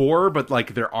 core, but,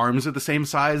 like, their arms are the same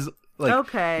size. Like,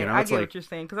 okay, you know, I get what you're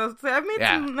saying, because I've made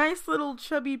some nice little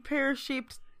chubby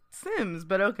pear-shaped Sims,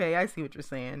 but okay, I see what you're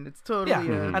saying. It's totally...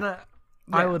 and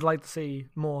I would like to see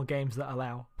more games that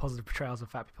allow positive portrayals of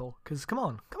fat people, because come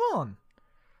on.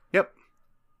 Yep.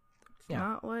 It's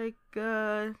not like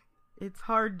it's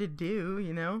hard to do,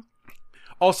 you know?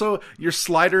 Also, your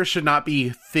slider should not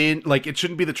be thin, like, it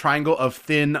shouldn't be the triangle of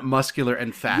thin, muscular,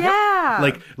 and fat. Yeah!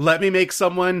 Like, let me make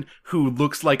someone who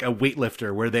looks like a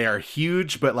weightlifter, where they are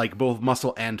huge, but, like, both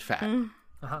muscle and fat.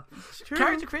 It's true.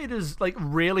 Character creators, like,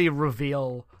 really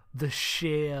reveal the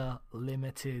sheer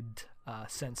limited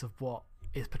sense of what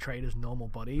is portrayed as normal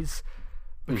bodies,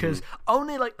 because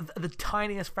only, like, the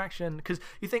tiniest fraction, because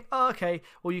you think, oh, okay,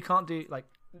 well, you can't do, like,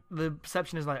 the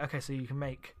perception is like, okay, so you can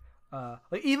make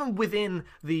like, even within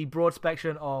the broad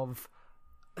spectrum of,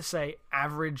 say,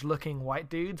 average looking white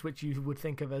dudes, which you would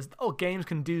think of as, oh, games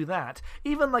can do that,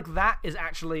 even, like, that is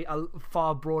actually a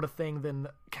far broader thing than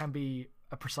can be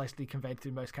precisely conveyed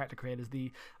through most character creators.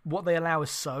 What they allow is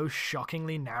so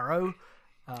shockingly narrow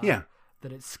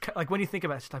that it's like, when you think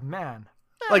about it, it's just like, man,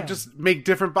 Like, just make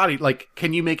different body. Like,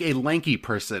 can you make a lanky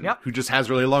person who just has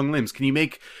really long limbs? Can you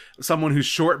make someone who's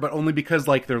short, but only because,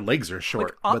 like, their legs are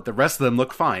short, but the rest of them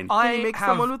look fine? Can you make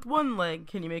someone with one leg?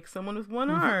 Can you make someone with one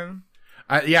arm?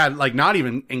 Like, not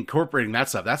even incorporating that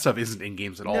stuff. That stuff isn't in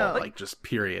games at all. No. Like, just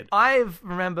period. I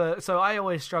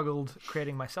always struggled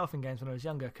creating myself in games when I was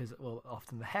younger because, well,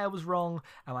 often the hair was wrong,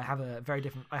 and I have a very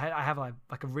different. I have a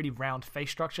really round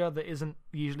face structure that isn't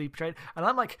usually portrayed, and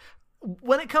I'm like.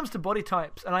 When it comes to body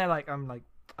types, and I'm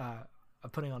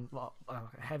putting on a lot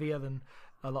heavier than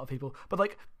a lot of people, but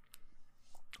like,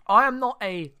 I am not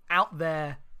out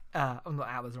there. I'm not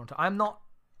out there the wrong time. I'm not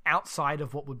outside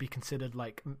of what would be considered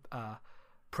like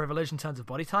privilege in terms of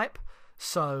body type.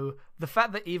 So the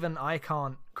fact that even I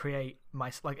can't create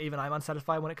even I'm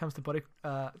unsatisfied when it comes to body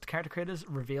character creators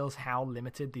reveals how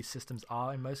limited these systems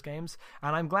are in most games,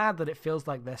 and I'm glad that it feels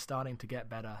like they're starting to get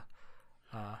better.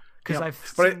 Because I've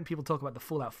seen people talk about the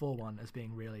Fallout 4 one as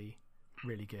being really,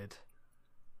 really good.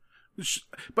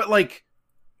 But, like,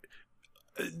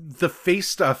 the face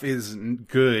stuff is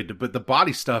good, but the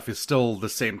body stuff is still the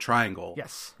same triangle.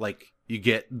 Yes. Like, you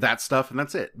get that stuff and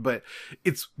that's it. But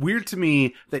it's weird to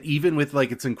me that even with,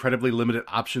 like, its incredibly limited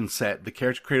option set, the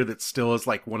character creator that still is,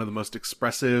 like, one of the most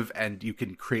expressive and you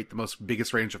can create the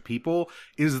biggest range of people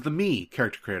is the Mii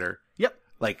character creator. Yep.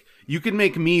 Like, you can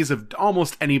make Miis of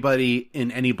almost anybody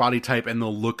in any body type and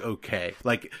they'll look okay.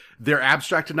 Like, they're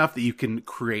abstract enough that you can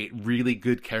create really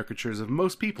good caricatures of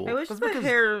most people. I wish the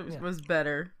hair was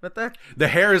better, but the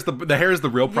hair is the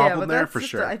real problem there, for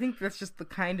sure. I think that's just the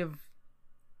kind of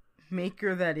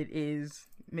maker that it is,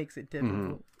 makes it difficult.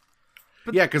 Mm-hmm.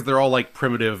 But because they're all, like,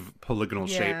 primitive polygonal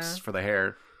shapes for the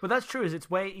hair. But that's true, is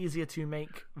it's way easier to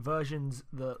make versions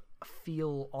that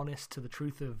feel honest to the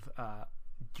truth of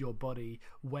your body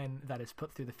when that is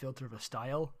put through the filter of a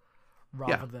style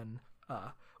rather than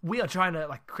we are trying to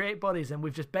like create bodies and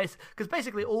we've just because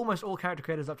basically almost all character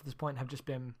creators up to this point have just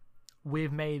been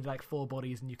we've made like 4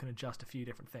 bodies and you can adjust a few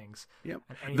different things. Yep.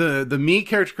 The Mii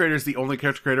character creator is the only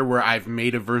character creator where I've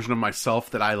made a version of myself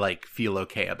that I like feel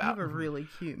okay about. You have a really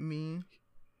cute Mii.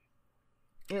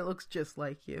 It looks just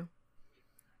like you.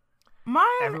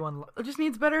 Mine just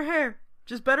needs better hair.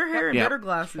 Just better hair and better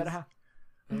glasses. Better hair.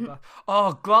 Mm-hmm.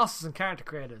 Oh, glasses and character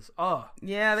creators. Oh.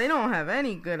 Yeah, they don't have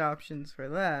any good options for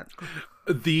that.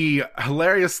 The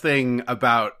hilarious thing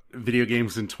about video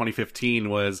games in 2015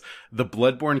 was the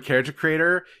Bloodborne character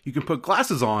creator. You can put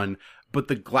glasses on, but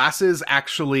the glasses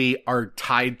actually are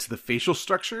tied to the facial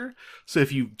structure. So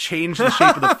if you change the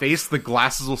shape of the face, the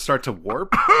glasses will start to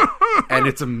warp. And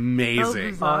it's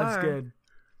amazing. Oh, that's good.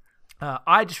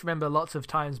 I just remember lots of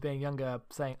times being younger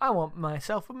saying, I want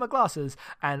myself with my glasses.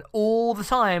 And all the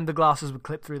time, the glasses would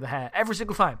clip through the hair. Every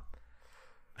single time.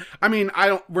 I mean,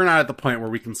 we're not at the point where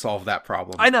we can solve that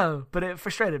problem. I know, but it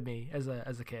frustrated me as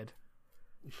a kid.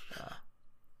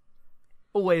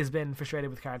 Always been frustrated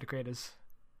with character creators.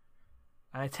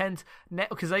 And I tend,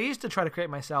 because I used to try to create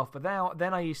myself, but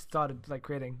then I started like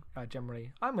creating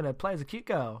generally, I'm going to play as a cute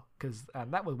girl, because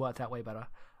that would work out way better.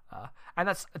 And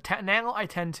that's now I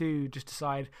tend to just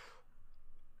decide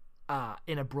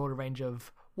in a broader range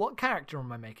of what character am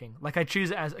I making. Like I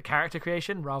choose it as a character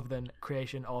creation rather than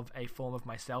creation of a form of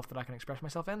myself that I can express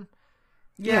myself in.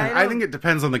 Yeah, I think it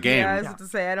depends on the game. Yeah, I was about to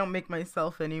say I don't make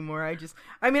myself anymore.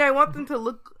 I want them to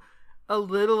look a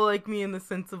little like me in the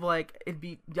sense of like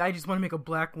I just want to make a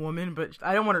black woman, but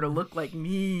I don't want her to look like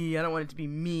me. I don't want it to be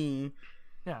me.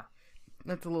 Yeah,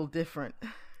 that's a little different.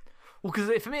 Well,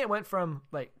 because for me, it went from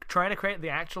like trying to create the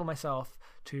actual myself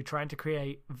to trying to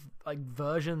create like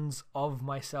versions of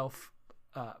myself,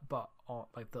 but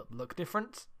like that look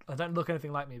different. I don't look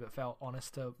anything like me, but felt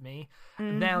honest to me.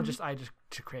 Mm-hmm. Now, I just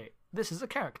to create this is a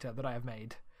character that I have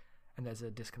made, and there's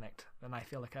a disconnect, and I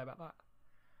feel okay about that.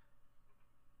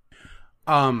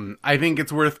 I think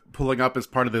it's worth pulling up as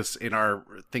part of this in our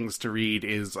things to read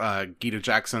is Gita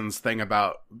Jackson's thing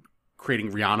about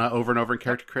creating Rihanna over and over in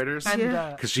character creators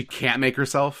because she can't make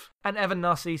herself. And Evan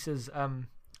Narcisse's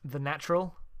The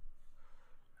Natural.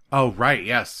 Oh, right,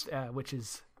 yes. Which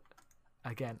is,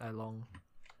 again, a long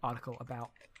article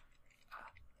about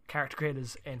character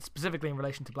creators and specifically in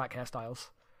relation to black hairstyles.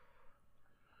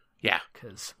 Yeah.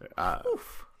 Because,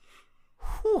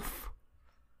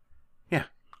 yeah.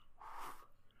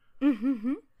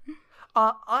 Mm-hmm.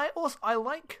 I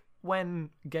like when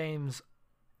games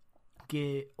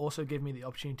also give me the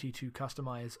opportunity to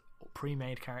customize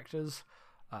pre-made characters.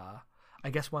 I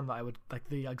guess one that I would like,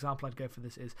 the example I'd go for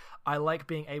this is I like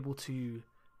being able to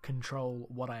control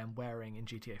what I am wearing in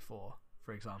GTA 4,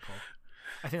 for example.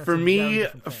 I think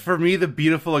that's for me, the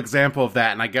beautiful example of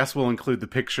that, and I guess we'll include the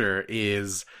picture,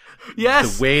 is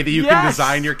the way that you can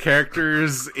design your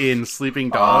characters in Sleeping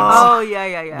Dogs. Oh,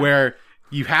 yeah. Where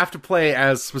you have to play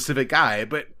as a specific guy,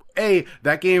 but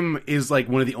that game is like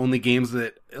one of the only games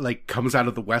that like comes out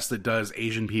of the West that does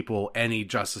Asian people any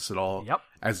justice at all. Yep.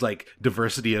 As like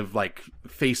diversity of like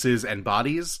faces and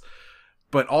bodies.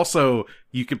 But also,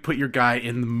 you could put your guy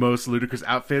in the most ludicrous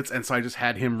outfits, and so I just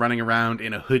had him running around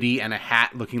in a hoodie and a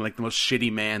hat looking like the most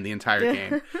shitty man the entire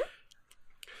game.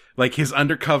 Like, his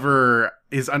undercover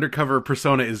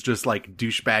persona is just like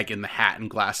douchebag in the hat and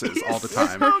glasses all the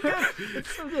time.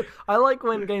 It's so good. I like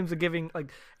when games are giving,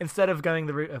 like, instead of going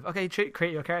the route of, okay,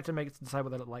 create your character, make it decide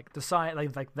what they look like. Decide,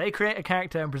 like they create a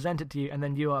character and present it to you, and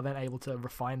then you are then able to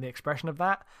refine the expression of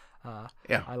that.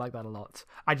 I like that a lot.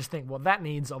 I just think what that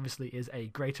needs, obviously, is a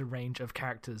greater range of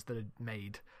characters that are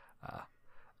made.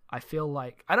 I feel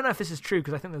like, I don't know if this is true,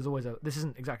 because I think there's always this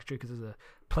isn't exactly true, because there's a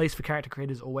place for character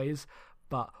creators always,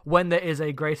 but when there is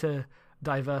a greater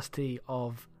diversity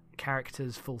of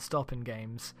characters full stop in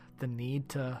games, the need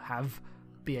to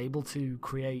be able to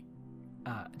create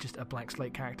just a blank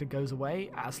slate character goes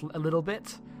away a little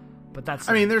bit. But that's,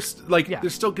 I mean, there's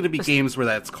still going to be games where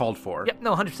that's called for. Yep,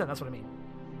 no, 100%, that's what I mean.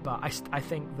 But I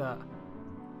think that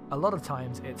a lot of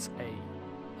times it's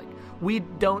we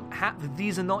don't have,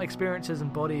 these are not experiences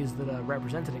and bodies that are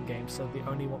represented in games, so the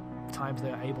only times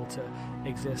they're able to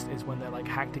exist is when they're like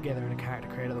hacked together in a character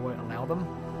creator that won't allow them.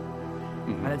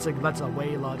 Mm-hmm. And it's like, that's a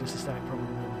way larger systemic problem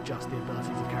than just the abilities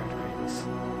of character creators.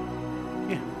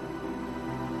 Yeah.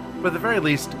 But at the very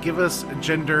least, give us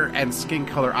gender and skin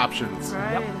color options.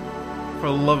 Right. Yep. For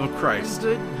the love of Christ.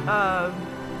 Good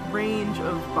range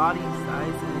of body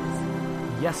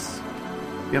sizes. Yes.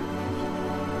 Yep.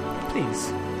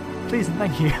 Please and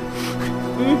thank you.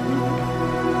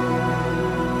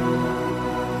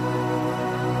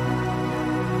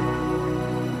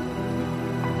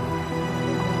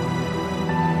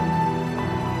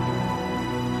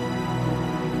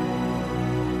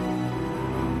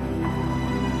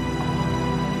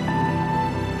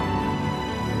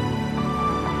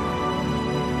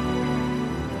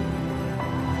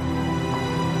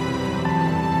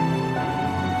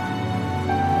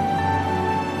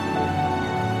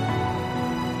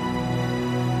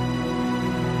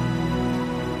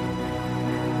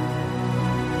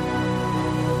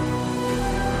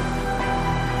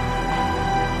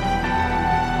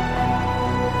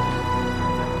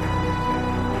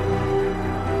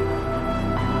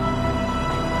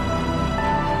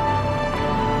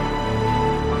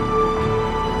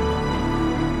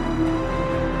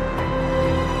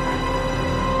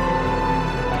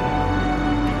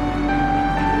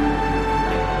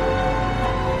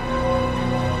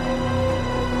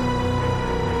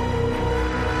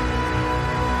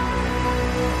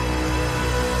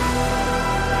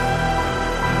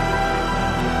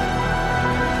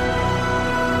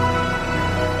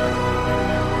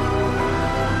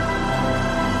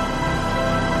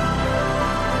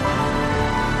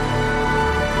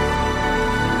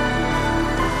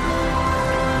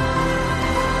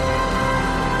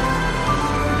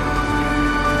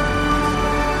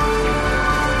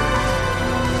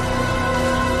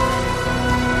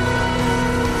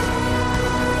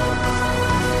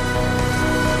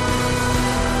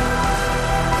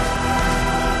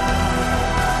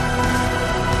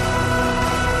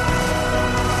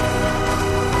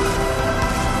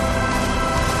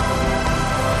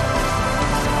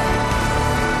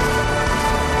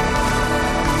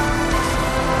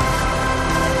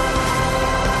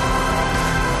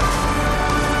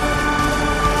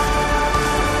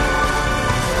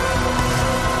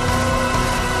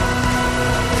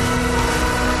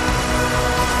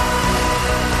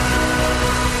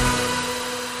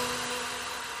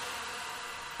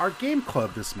 Our game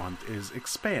club this month is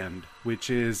Expand,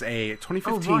 which is a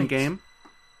 2015 game.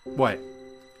 What?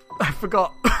 I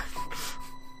forgot.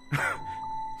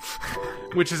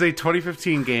 Which is a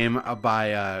 2015 game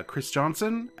by Chris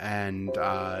Johnson and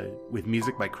with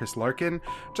music by Chris Larkin.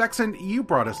 Jackson, you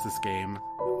brought us this game.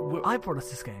 I brought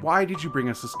us this game. Why did you bring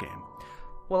us this game?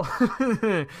 Well,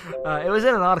 it was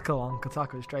in an article on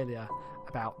Kotaku Australia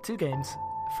about two games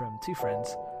from two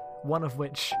friends, one of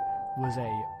which was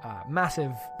a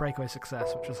massive breakaway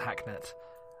success, which was Hacknet,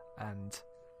 and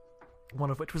one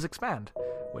of which was Expand,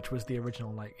 which was the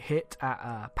original hit at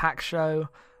a PAX show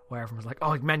where everyone was like,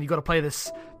 oh man, you got to play this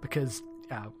because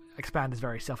Expand is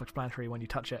very self-explanatory when you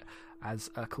touch it as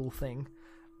a cool thing,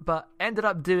 but ended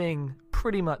up doing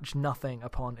pretty much nothing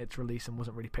upon its release and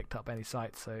wasn't really picked up any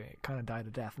sites, so it kind of died a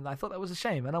death, and I thought that was a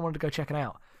shame, and I wanted to go check it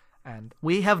out, and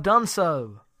we have done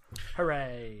so.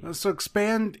 Hooray! So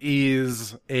Expand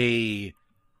is a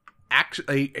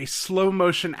slow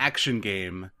motion action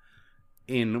game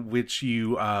in which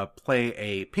you play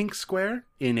a pink square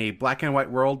in a black and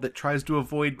white world that tries to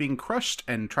avoid being crushed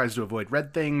and tries to avoid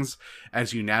red things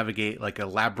as you navigate like a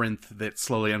labyrinth that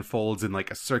slowly unfolds in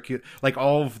like a circuit. Like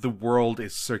all of the world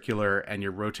is circular and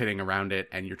you're rotating around it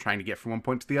and you're trying to get from one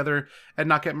point to the other and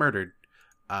not get murdered.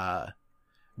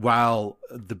 While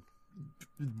the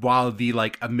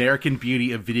like American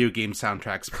Beauty of video game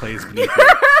soundtracks plays beneath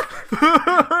it.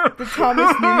 The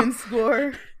Thomas Newman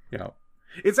score. Yeah.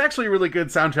 It's actually a really good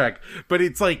soundtrack, but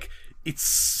it's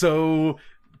so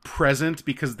present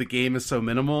because the game is so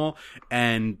minimal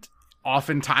and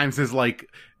oftentimes is like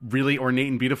really ornate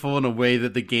and beautiful in a way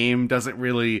that the game doesn't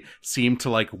really seem to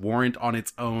like warrant on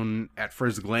its own at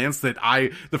first glance. That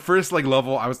the first like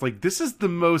level, I was like, this is the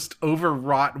most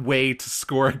overwrought way to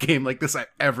score a game like this I've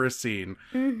ever seen.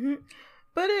 Mm-hmm.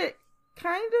 But it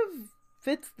kind of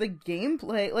fits the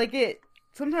gameplay. Like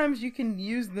sometimes you can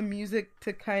use the music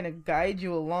to kind of guide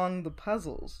you along the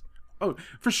puzzles. Oh,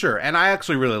 for sure. And I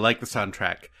actually really like the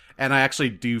soundtrack. And I actually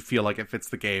do feel like it fits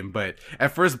the game. But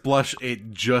at first blush,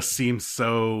 it just seems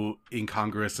so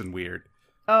incongruous and weird.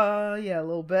 Yeah, a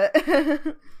little bit.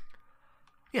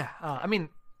 Yeah, I mean,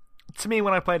 to me,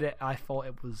 when I played it, I thought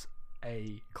it was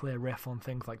a clear riff on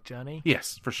things like Journey.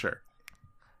 Yes, for sure.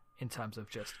 In terms of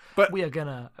we are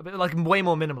gonna like way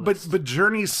more minimalist. But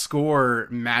Journey's score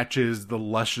matches the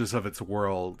lushness of its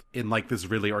world in like this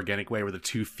really organic way where the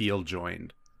two feel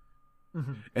joined.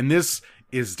 Mm-hmm. And this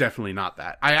is definitely not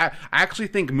that. I actually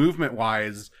think movement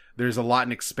wise, there's a lot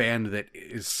in Expand that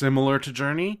is similar to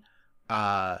Journey,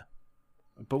 but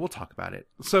we'll talk about it.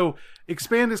 So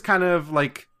Expand is kind of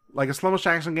like a slow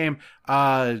motion action game.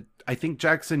 I think,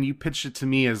 Jackson, you pitched it to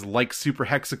me as like Super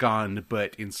Hexagon,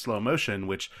 but in slow motion,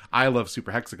 which I love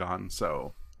Super Hexagon,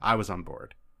 so I was on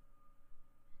board.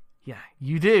 Yeah,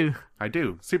 you do. I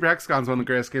do. Super Hexagon's one of the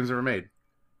greatest games ever made.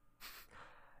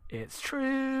 It's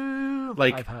true.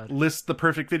 Like, I've heard. List the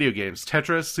perfect video games.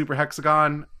 Tetris, Super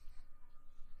Hexagon,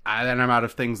 and then I'm out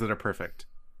of things that are perfect.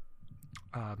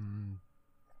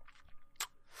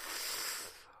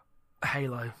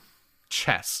 Halo.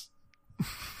 Chess.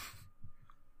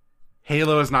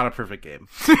 Halo is not a perfect game.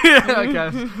 Okay.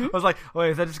 I was like, wait,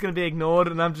 is that just going to be ignored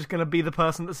and I'm just going to be the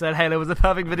person that said Halo was a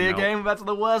perfect video game? That's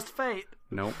the worst fate.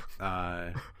 Nope.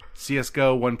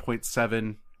 CSGO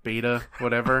 1.7 beta,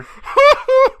 whatever.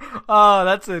 Oh,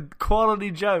 that's a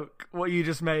quality joke, what you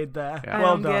just made there. Yeah. Well I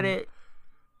don't done. get it.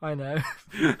 I know.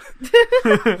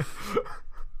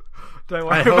 Don't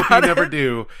worry I hope you about never it.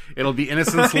 do. It'll be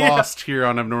Innocence Lost here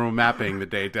on Abnormal Mapping the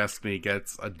day Destiny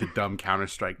gets the dumb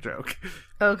Counter-Strike joke.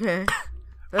 Okay.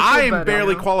 I am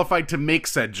barely qualified to make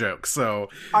said joke, so...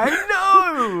 I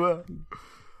know!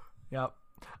 Yep.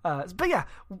 But yeah,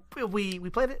 we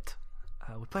played it.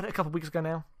 We played it a couple weeks ago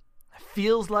now. It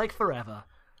feels like forever.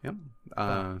 Yep.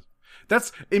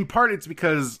 That's, in part, it's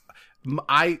because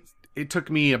it took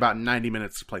me about 90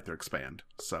 minutes to play through Expand,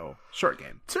 so short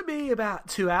game. Took me about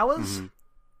 2 hours. Mm-hmm.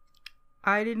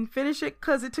 I didn't finish it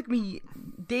because it took me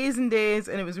days and days,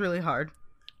 and it was really hard.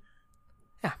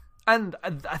 Yeah, and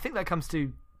I think that comes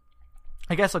to,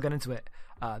 I guess I'll get into it,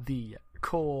 the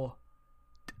core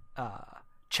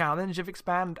challenge of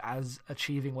Expand as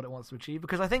achieving what it wants to achieve,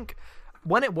 because I think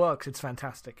when it works, it's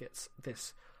fantastic. It's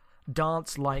this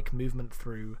dance-like movement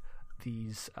through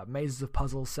these mazes of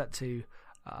puzzles set to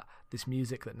this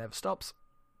music that never stops,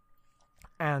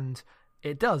 and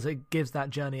it gives that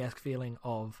Journey-esque feeling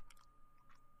of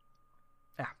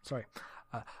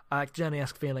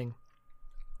Journey-esque feeling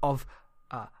of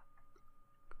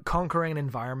conquering an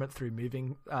environment through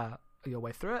moving your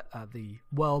way through it. The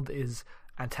world is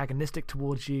antagonistic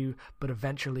towards you, but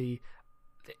eventually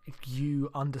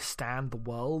you understand the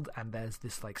world, and there's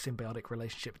this like symbiotic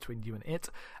relationship between you and it,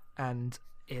 and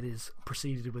it is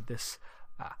preceded with this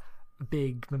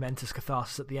big momentous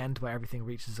catharsis at the end where everything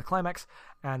reaches a climax,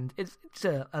 and it's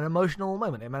an emotional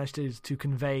moment. It managed to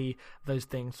convey those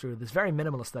things through this very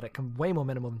minimal aesthetic, way more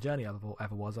minimal than Journey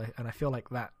ever was, and I feel like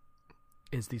that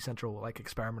is the central like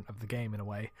experiment of the game in a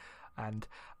way. And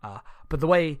but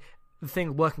the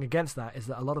thing working against that is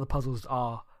that a lot of the puzzles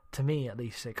are, to me at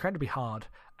least, incredibly hard,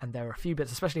 and there are a few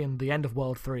bits, especially in the end of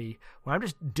World 3, where I'm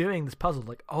just doing this puzzle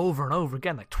like over and over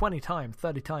again, like 20 times,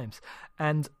 30 times,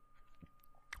 and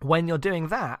when you're doing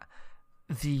that,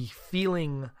 the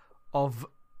feeling of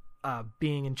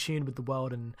being in tune with the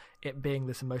world and it being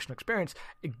this emotional experience,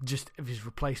 it just is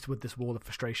replaced with this wall of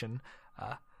frustration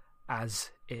as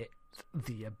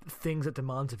the things it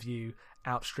demands of you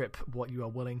outstrip what you are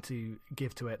willing to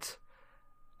give to it,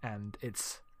 and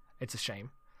it's a shame.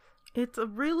 It's a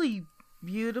really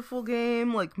beautiful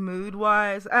game, like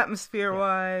mood-wise,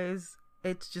 atmosphere-wise.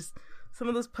 It's just some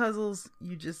of those puzzles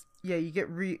you get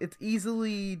it's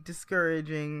easily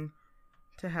discouraging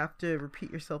to have to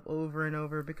repeat yourself over and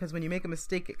over, because when you make a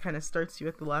mistake, it kind of starts you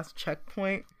at the last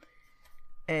checkpoint,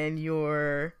 and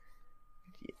your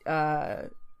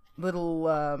little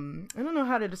I don't know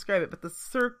how to describe it, but the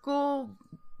circle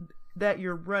that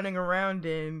you're running around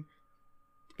in,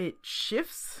 it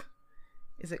shifts.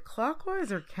 Is it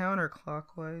clockwise or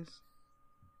counterclockwise?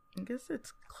 I guess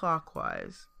it's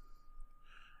clockwise.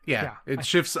 Yeah, it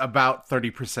shifts about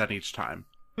 30% each time.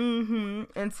 Mm-hmm.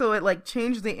 And so it like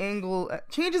changes the angle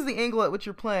at which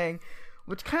you're playing,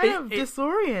 which kind of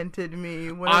disoriented me.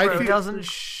 It doesn't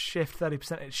shift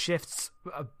 30%. It shifts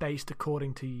based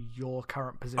according to your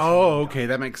current position. Oh, okay,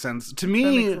 that makes sense. To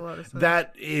me,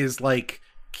 that is like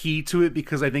key to it,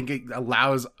 because I think it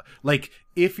allows, like,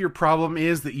 if your problem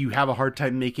is that you have a hard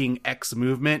time making X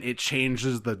movement, it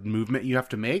changes the movement you have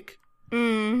to make.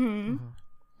 Mm-hmm.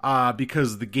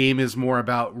 Because the game is more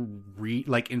about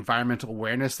environmental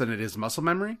awareness than it is muscle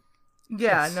memory.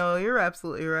 Yeah, no, you're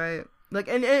absolutely right. Like,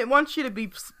 and it wants you to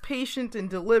be patient and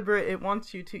deliberate. It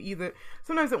wants you to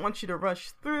sometimes it wants you to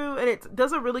rush through, and it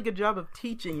does a really good job of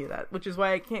teaching you that, which is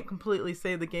why I can't completely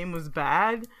say the game was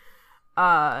bad.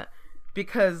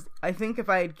 Because I think if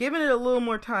I had given it a little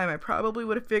more time, I probably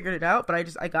would have figured it out,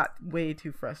 but I got way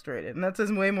too frustrated. And that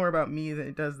says way more about me than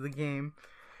it does the game.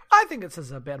 I think it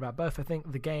says a bit about both. I think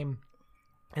the game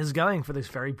is going for this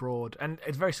very broad, and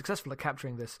it's very successful at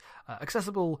capturing this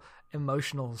accessible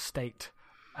emotional state,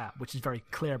 which is very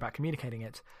clear about communicating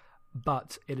it,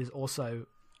 but it is also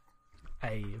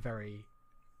a very,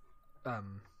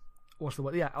 what's the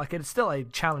word? Yeah, like it's still a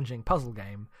challenging puzzle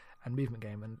game and movement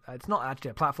game, and it's not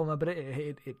actually a platformer, but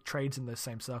it trades in those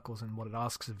same circles in what it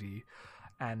asks of you.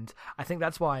 And I think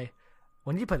that's why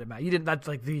when you played it, Matt, you didn't, that's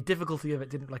like the difficulty of it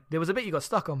didn't, like, there was a bit you got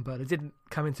stuck on, but it didn't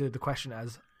come into the question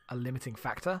as a limiting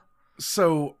factor.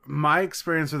 So my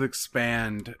experience with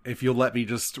Expand, if you'll let me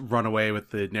just run away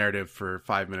with the narrative for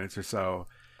 5 minutes or so,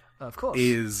 of course,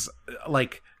 is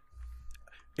like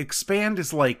Expand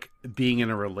is like being in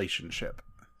a relationship.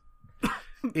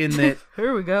 In that,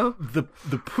 here we go. The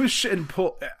push and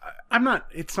pull.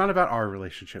 It's not about our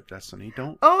relationship, Destiny.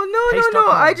 Don't. Oh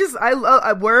no!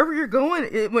 I wherever you're going,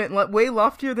 it went way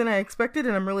loftier than I expected,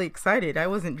 and I'm really excited. I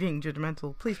wasn't being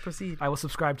judgmental. Please proceed. I will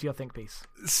subscribe to your think piece.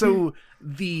 So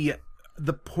the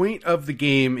point of the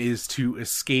game is to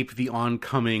escape the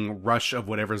oncoming rush of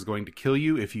whatever's going to kill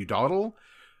you if you dawdle.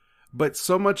 But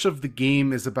so much of the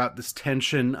game is about this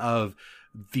tension of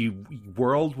the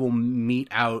world will mete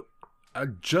out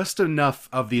just enough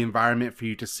of the environment for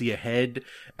you to see ahead,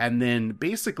 and then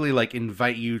basically like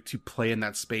invite you to play in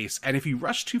that space. And if you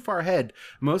rush too far ahead,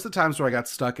 most of the times where I got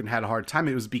stuck and had a hard time,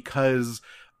 it was because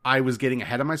I was getting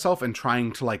ahead of myself and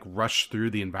trying to like rush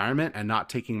through the environment and not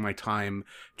taking my time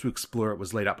to explore what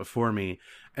was laid out before me.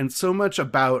 And so much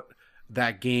about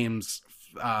that game's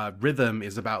rhythm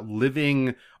is about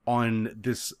living on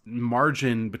this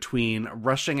margin between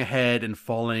rushing ahead and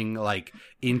falling like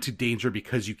into danger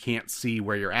because you can't see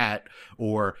where you're at,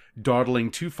 or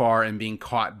dawdling too far and being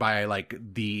caught by like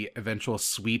the eventual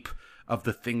sweep of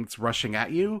the thing that's rushing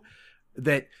at you.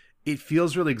 That it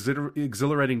feels really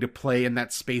exhilarating to play in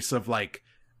that space of like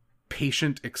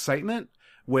patient excitement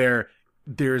where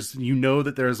there's, you know,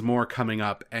 that there's more coming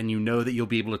up, and you know that you'll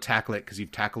be able to tackle it because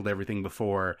you've tackled everything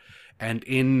before. And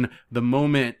in the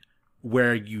moment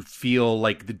where you feel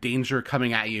like the danger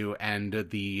coming at you and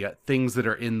the things that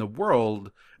are in the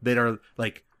world that are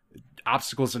like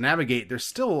obstacles to navigate, there's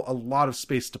still a lot of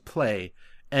space to play.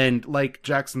 And like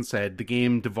Jackson said, the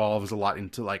game devolves a lot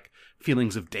into like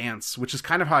feelings of dance, which is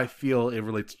kind of how I feel it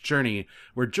relates to Journey,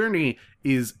 where Journey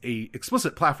is a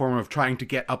explicit platform of trying to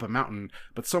get up a mountain,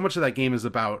 but so much of that game is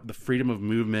about the freedom of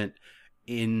movement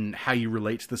in how you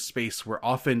relate to the space, where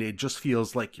often it just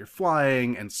feels like you're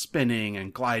flying and spinning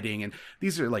and gliding, and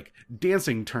these are like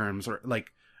dancing terms or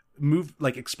like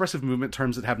expressive movement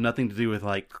terms that have nothing to do with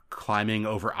like climbing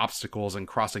over obstacles and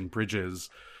crossing bridges,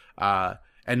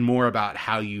 and more about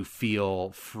how you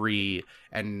feel free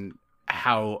and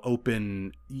how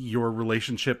open your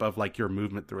relationship of like your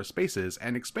movement through a space is.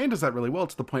 And Expand does that really well,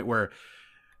 to the point where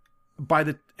by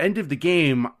the end of the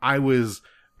game, I was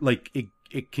like,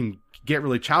 it can get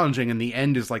really challenging, and the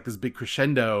end is like this big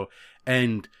crescendo,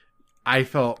 and I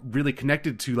felt really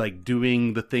connected to like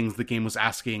doing the things the game was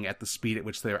asking at the speed at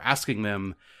which they were asking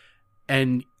them.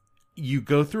 And you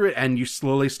go through it and you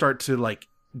slowly start to like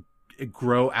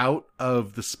grow out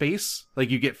of the space. Like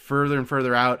you get further and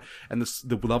further out, and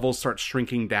the levels start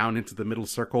shrinking down into the middle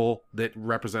circle that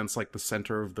represents like the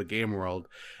center of the game world.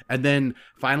 And then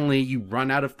finally you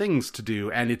run out of things to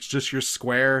do, and it's just your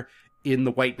square in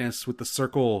the whiteness with the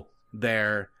circle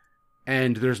there,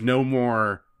 and there's no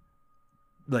more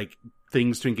like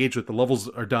things to engage with. The levels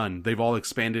are done. They've all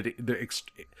expanded.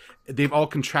 They've all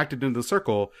contracted into the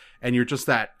circle, and you're just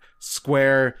that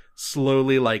square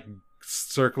slowly like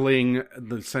circling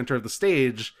the center of the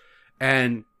stage,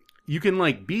 and you can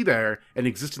like be there and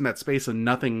exist in that space and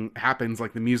nothing happens.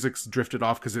 Like the music's drifted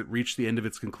off because it reached the end of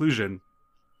its conclusion,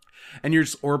 and you're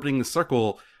just orbiting the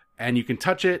circle, and you can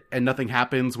touch it and nothing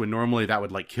happens when normally that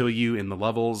would like kill you in the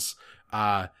levels.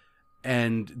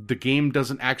 And the game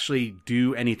doesn't actually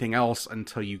do anything else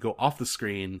until you go off the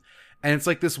screen. And it's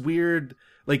like this weird,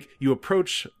 like you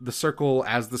approach the circle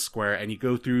as the square and you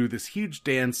go through this huge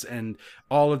dance and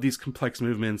all of these complex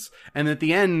movements. And at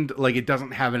the end, like it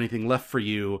doesn't have anything left for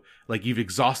you. Like you've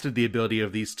exhausted the ability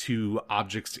of these two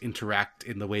objects to interact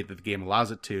in the way that the game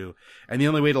allows it to. And the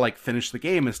only way to like finish the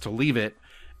game is to leave it.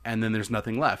 And then there's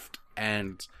nothing left.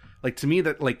 And like to me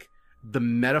that like the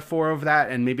metaphor of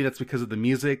that, and maybe that's because of the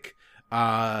music,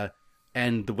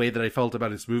 and the way that I felt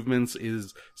about its movements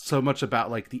is so much about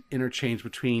like the interchange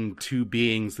between two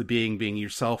beings, the being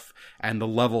yourself and the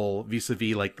level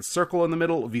vis-a-vis like the circle in the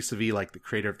middle, vis-a-vis like the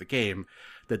creator of the game,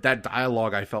 that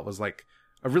dialogue I felt was like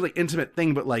a really intimate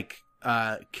thing, but like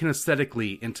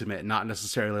kinesthetically intimate, not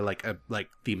necessarily like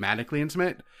thematically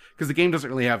intimate, because the game doesn't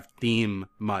really have theme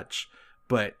much,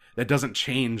 but that doesn't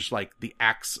change like the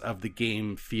acts of the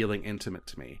game feeling intimate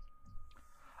to me.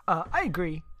 I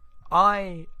agree.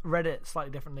 I read it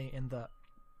slightly differently in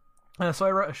that, so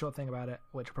I wrote a short thing about it,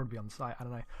 which will probably be on the site, I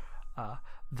don't know,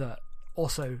 that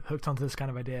also hooked onto this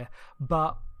kind of idea,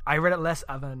 but I read it less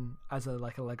as a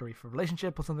like allegory for a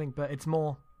relationship or something, but it's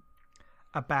more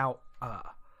about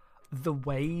the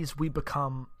ways we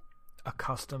become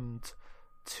accustomed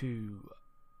to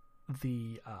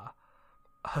the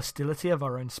hostility of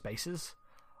our own spaces.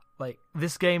 Like,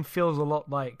 this game feels a lot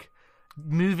like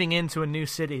moving into a new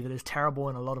city that is terrible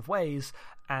in a lot of ways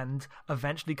and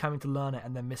eventually coming to learn it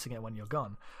and then missing it when you're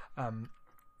gone,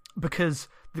 because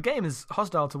the game is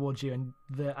hostile towards you, and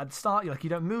at the start you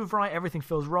don't move right, everything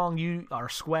feels wrong, you are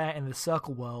a square in the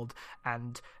circle world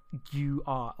and you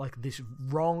are like this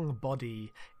wrong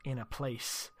body in a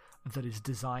place that is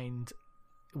designed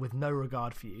with no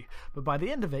regard for you. But by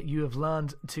the end of it, you have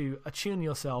learned to attune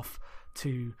yourself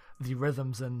to the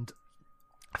rhythms and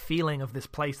feeling of this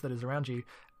place that is around you,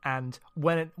 and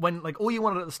when like all you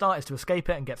wanted at the start is to escape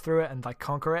it and get through it and like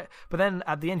conquer it, but then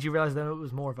at the end you realize that it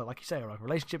was more of a, like you say, like a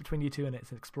relationship between you two, and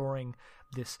it's exploring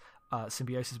this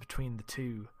symbiosis between the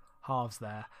two halves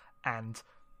there, and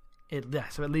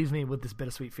so it leaves me with this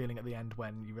bittersweet feeling at the end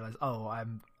when you realize, oh,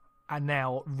 I'm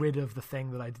now rid of the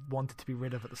thing that I wanted to be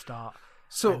rid of at the start.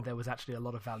 So and there was actually a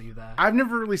lot of value there. I've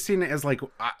never really seen it as like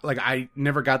I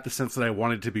never got the sense that I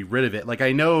wanted to be rid of it. Like,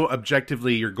 I know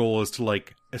objectively your goal is to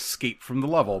like escape from the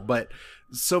level, but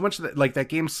so much that like that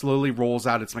game slowly rolls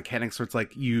out its mechanics where it's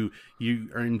like you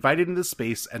are invited into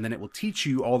space, and then it will teach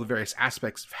you all the various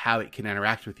aspects of how it can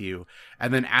interact with you,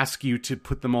 and then ask you to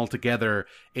put them all together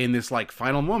in this like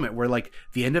final moment where like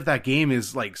the end of that game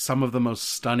is like some of the most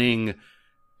stunning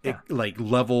like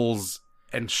levels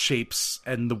and shapes,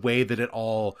 and the way that it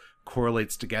all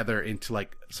correlates together into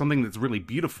like something that's really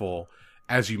beautiful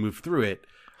as you move through it.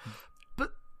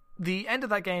 But the end of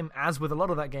that game, as with a lot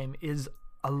of that game, is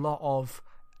a lot of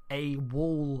a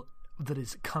wall that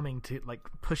is coming to like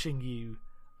pushing you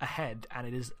ahead,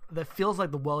 and that feels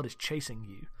like the world is chasing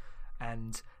you,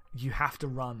 and you have to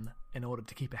run in order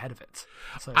to keep ahead of it.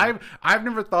 So I've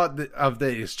never thought of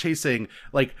that as chasing.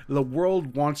 Like, the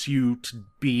world wants you to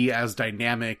be as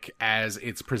dynamic as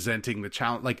it's presenting the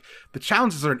challenge. Like, the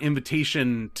challenges are an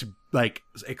invitation to like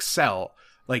excel.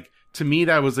 Like, to me,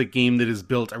 that was a game that is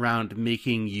built around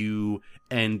making you,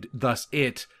 and thus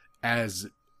it, as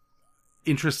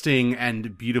interesting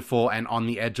and beautiful and on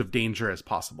the edge of danger as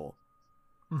possible.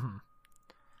 Mm-hmm.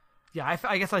 Yeah,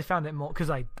 I guess I found it more, because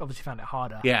I obviously found it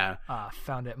harder. Yeah.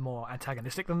 Found it more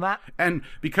antagonistic than that. And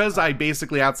because I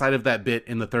basically, outside of that bit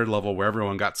in the third level where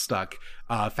everyone got stuck,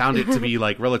 found it to be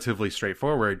like relatively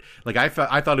straightforward. Like, I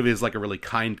thought of it as like a really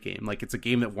kind game. Like, it's a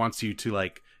game that wants you to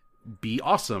like be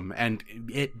awesome, and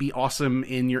it be awesome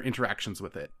in your interactions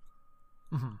with it.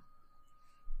 Mm-hmm.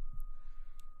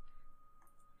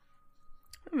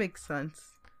 That makes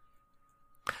sense.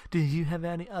 Do you have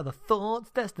any other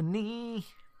thoughts, Destiny?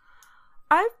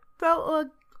 I felt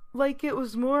like it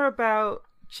was more about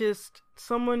just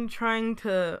someone trying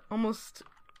to almost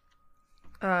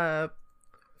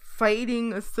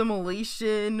fighting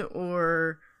assimilation,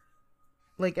 or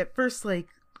like at first like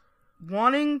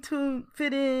wanting to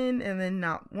fit in and then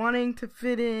not wanting to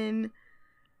fit in.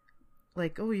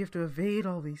 Like, oh, you have to evade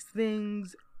all these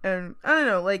things, and I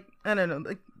don't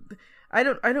know. I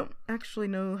don't actually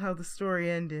know how the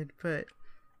story ended, but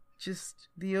just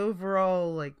the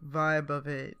overall like vibe of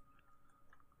it.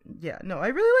 Yeah, no, I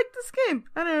really liked this game.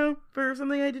 I don't know, for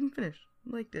something I didn't finish,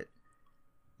 liked it.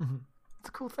 Mm-hmm. It's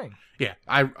a cool thing. Yeah,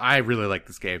 I really like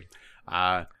this game,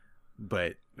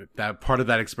 but that part of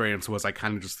that experience was I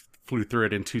kind of just flew through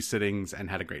it in 2 sittings and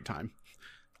had a great time.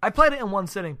 I played it in 1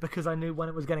 sitting because I knew when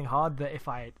it was getting hard that if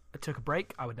I took a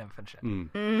break, I would never finish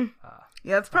it.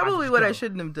 Yeah, that's probably what I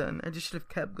shouldn't have done. I just should have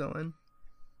kept going.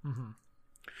 Mm-hmm.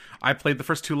 I played the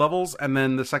first 2 levels, and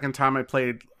then the second time I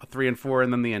played 3 and 4,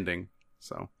 and then the ending.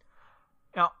 So,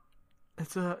 yeah,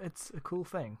 it's a cool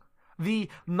thing. The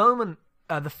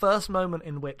first moment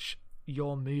in which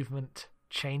your movement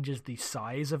changes the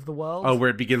size of the world. Oh, where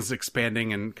it begins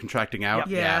expanding and contracting out.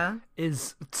 Yep. Yeah,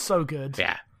 is so good.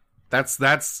 Yeah.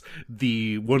 That's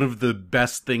the one of the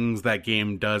best things that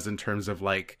game does in terms of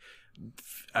like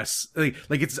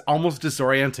it's almost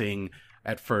disorienting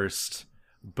at first,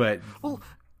 but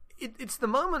it's the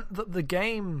moment that the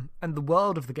game and the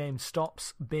world of the game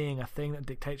stops being a thing that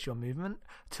dictates your movement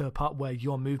to a part where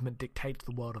your movement dictates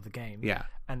the world of the game. Yeah,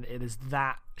 and it is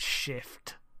that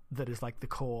shift that is like the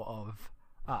core of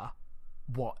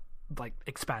what like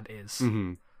Expand is.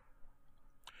 Mm-hmm.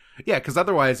 Yeah, because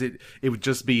otherwise it would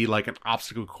just be like an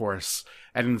obstacle course,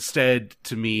 and instead,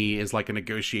 to me, is like a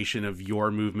negotiation of your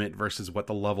movement versus what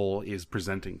the level is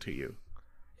presenting to you.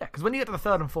 Yeah, because when you get to the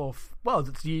 3rd and 4th worlds,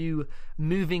 it's you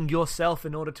moving yourself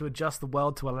in order to adjust the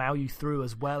world to allow you through,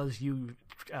 as well as you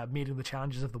meeting the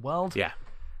challenges of the world. Yeah.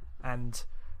 And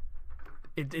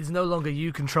it is no longer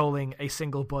you controlling a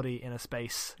single body in a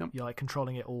space. Yep. You're like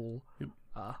controlling it all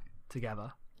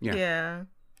together. Yeah.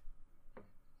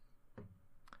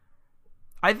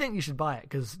 I think you should buy it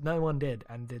because no one did,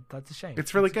 and that's a shame.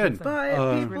 It's really good. Buy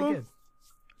it, it's really good.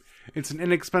 It's an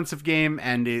inexpensive game,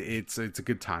 and it's a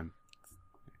good time.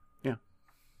 Yeah,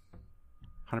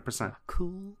 100%.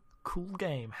 Cool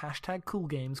game. # cool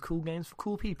games. Cool games for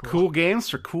cool people. Cool games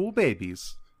for cool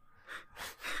babies.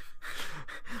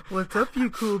 What's up,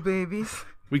 you cool babies?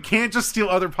 We can't just steal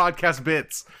other podcast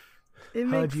bits. It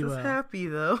makes us happy,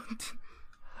 though.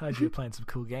 Heard you were playing some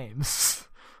cool games.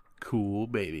 Cool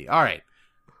baby. All right.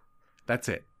 That's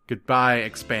it. Goodbye,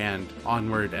 Expand,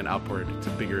 onward and upward to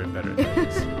bigger and better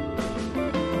things.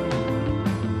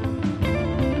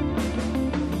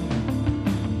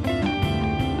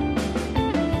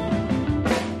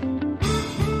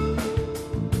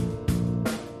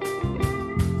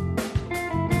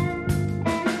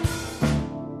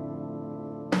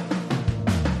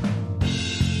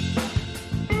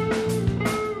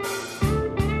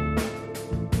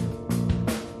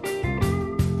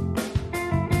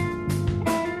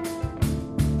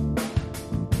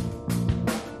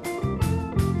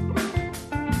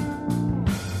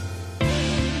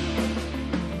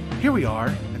 Here we are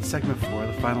at segment 4,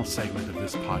 the final segment of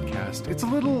this podcast.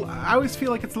 I always feel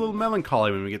like it's a little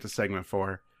melancholy when we get to segment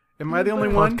 4. Am I the only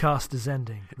one? The podcast is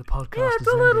ending. The podcast is ending. Yeah, it's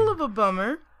a little of a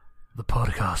bummer. The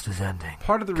podcast is ending.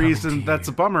 Part of the reason that's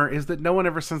a bummer is that no one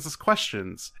ever sends us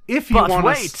questions. If you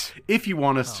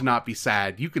want us to not be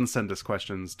sad, you can send us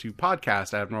questions to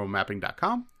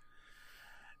podcast@abnormalmapping.com.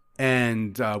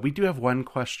 And we do have one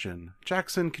question.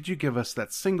 Jackson, could you give us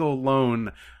that single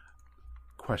lone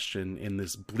question in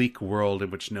this bleak world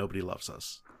in which nobody loves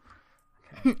us?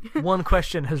 Okay. One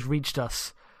question has reached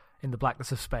us in the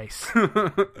blackness of space,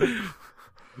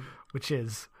 which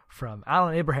is from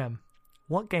Alan Abraham.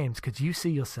 What games could you see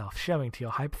yourself showing to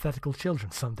your hypothetical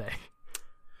children someday?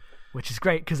 Which is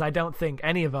great because I don't think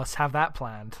any of us have that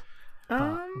planned.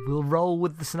 But we'll roll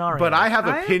with the scenario. But I have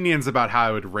opinions about how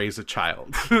I would raise a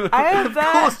child. I have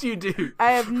that. Of course you do.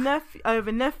 I have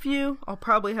a nephew. I'll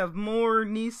probably have more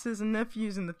nieces and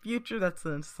nephews in the future. That's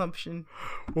an assumption.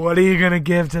 What are you gonna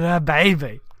give to that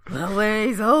baby? Well, when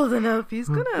he's old enough, he's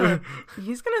gonna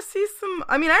see some.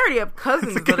 I mean, I already have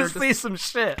cousins that are see some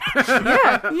shit.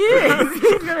 Yeah, he is.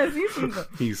 He's gonna see some.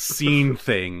 He's seen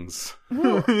things.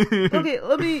 Well, okay,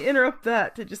 let me interrupt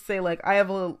that to just say, like, I have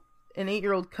an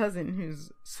 8-year-old cousin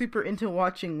who's super into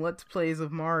watching Let's Plays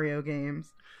of Mario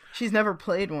games. She's never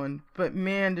played one, but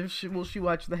man, will she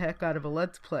watch the heck out of a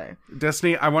Let's Play.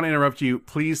 Destiny, I want to interrupt you.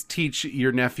 Please teach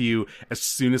your nephew as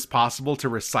soon as possible to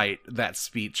recite that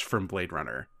speech from Blade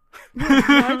Runner. Yeah,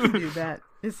 I can do that.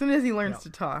 As soon as he learns to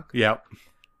talk. Yep.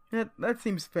 That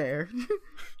seems fair.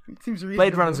 It seems reasonable.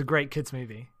 Blade Runner's a great kids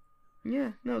movie.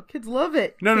 Yeah, no, kids love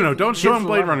it. No. Don't show him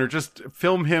Blade Runner. Just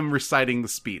film him reciting the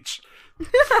speech.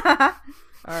 All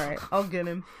right, I'll get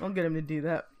him to do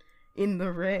that. In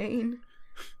the rain.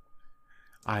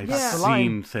 I've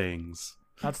seen things.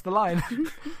 That's the line.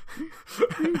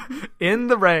 In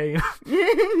the rain.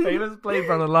 Famous Blade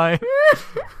Runner line.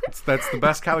 That's the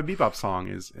best Cowboy Bebop song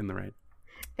is In the Rain.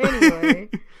 Anyway,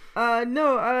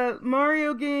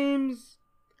 Mario games,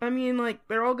 I mean, like,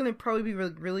 they're all going to probably be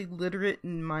really literate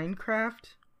in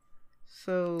Minecraft.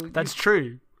 So that's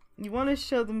true. You want to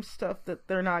show them stuff that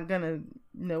they're not going to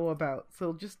know about.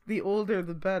 So just the older,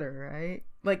 the better, right?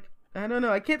 Like, I don't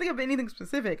know. I can't think of anything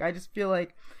specific. I just feel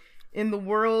like in the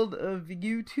world of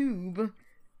YouTube,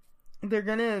 they're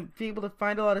going to be able to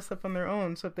find a lot of stuff on their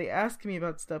own. So if they ask me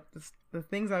about stuff, the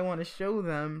things I want to show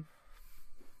them,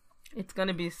 it's going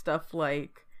to be stuff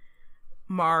like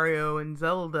Mario and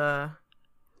Zelda.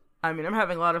 I mean, I'm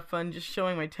having a lot of fun just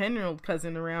showing my 10-year-old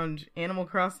cousin around Animal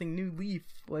Crossing New Leaf.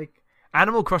 Like,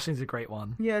 Animal Crossing is a great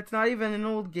one. Yeah, it's not even an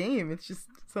old game. It's just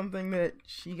something that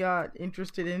she got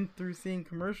interested in through seeing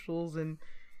commercials, and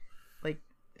like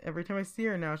every time I see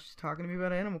her now, she's talking to me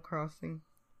about Animal Crossing.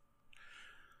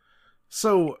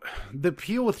 So the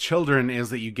appeal with children is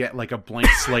that you get like a blank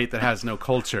slate that has no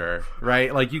culture,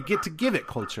 right? Like you get to give it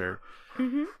culture.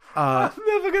 Mm-hmm. I'm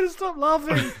never going to stop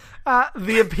laughing at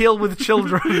the appeal with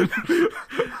children.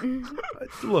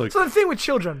 Look, so the thing with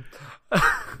children.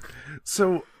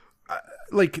 So,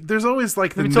 like, there's always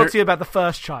like Let me talk to you about the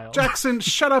first child. Jackson,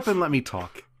 shut up and let me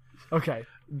talk. Okay.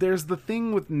 There's the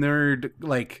thing with nerd,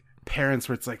 like, parents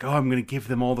where it's like, oh, I'm going to give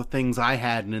them all the things I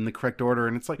had and in the correct order.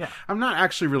 And it's like, I'm not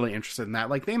actually really interested in that.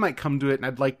 Like, they might come to it and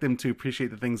I'd like them to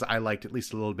appreciate the things I liked at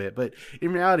least a little bit. But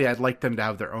in reality, I'd like them to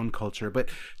have their own culture. But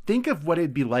think of what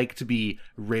it'd be like to be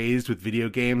raised with video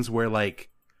games where, like,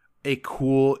 a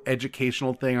cool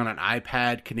educational thing on an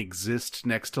iPad can exist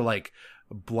next to, like,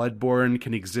 Bloodborne,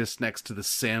 can exist next to The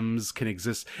Sims, can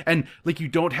exist, and like you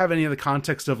don't have any of the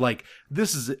context of like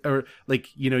this is, or like,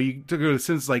 you know, you go to The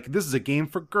Sims, like this is a game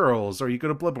for girls, or you go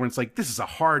to Bloodborne, it's like this is a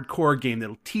hardcore game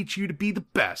that'll teach you to be the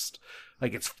best.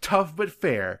 Like it's tough but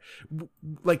fair.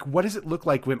 Like what does it look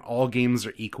like when all games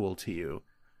are equal to you,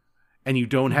 and you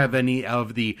don't have any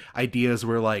of the ideas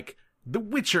where like The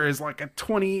Witcher is like a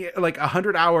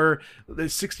 100-hour,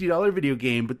 $60 video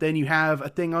game, but then you have a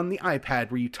thing on the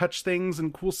iPad where you touch things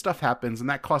and cool stuff happens, and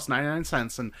that costs 99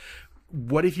 cents. And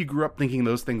what if you grew up thinking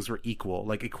those things were equal,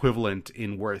 like equivalent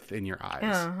in worth in your eyes?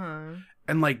 Uh-huh.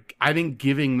 And like, I think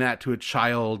giving that to a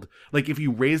child, like if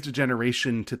you raised a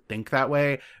generation to think that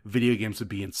way, video games would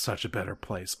be in such a better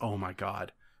place. Oh my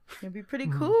God. It'd be pretty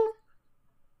cool.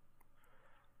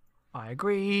 I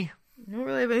agree. I don't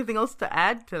really have anything else to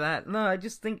add to that. No, I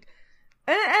just think,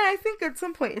 and I think at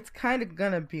some point it's kind of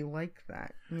gonna be like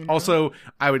that. You know? Also,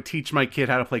 I would teach my kid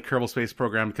how to play Kerbal Space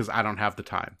Program because I don't have the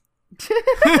time.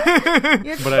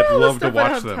 Yeah, but I'd love to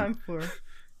watch them. Time for.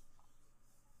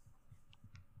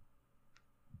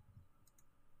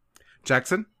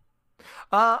 Jackson?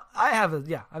 I have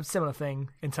a similar thing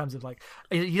in terms of like,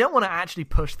 you don't want to actually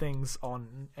push things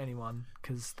on anyone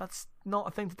because that's not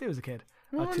a thing to do as a kid.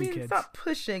 Well, I mean, it's not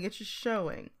pushing, it's just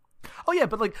showing. Oh, yeah,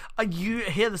 but, like, you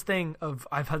hear this thing of,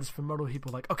 I've heard this from multiple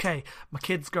people, like, okay, my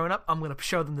kid's growing up, I'm going to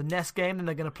show them the NES game, then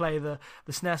they're going to play the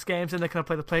SNES games, and they're going to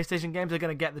play the PlayStation games, they're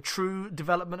going to get the true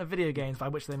development of video games, by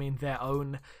which they mean their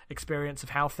own experience of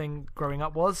how growing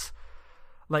up was.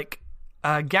 Like,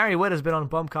 Gary Witt has been on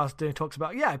Bombcast doing talks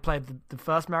about, I played the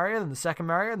first Mario, then the second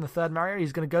Mario, and the third Mario,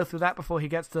 he's going to go through that before he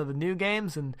gets to the new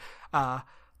games, and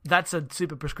that's a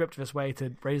super prescriptivist way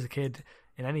to raise a kid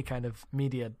in any kind of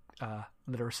media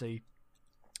literacy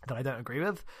that I don't agree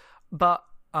with. But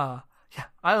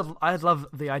I'd love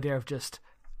the idea of just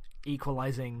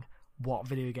equalizing what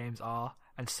video games are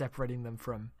and separating them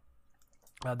from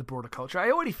the broader culture.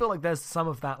 I already feel like there's some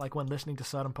of that, like when listening to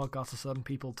certain podcasts or certain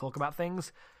people talk about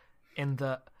things, in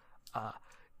that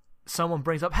someone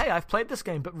brings up, hey, I've played this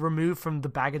game, but removed from the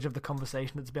baggage of the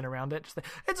conversation that's been around it. Just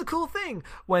it's a cool thing.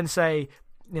 When, say,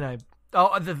 you know,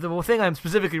 the thing I'm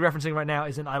specifically referencing right now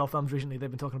is in Idle Thumbs recently. They've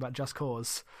been talking about Just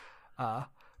Cause,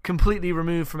 completely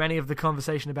removed from any of the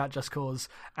conversation about Just Cause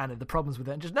and the problems with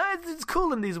it. And just, no, it's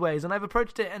cool in these ways. And I've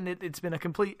approached it, and it's been a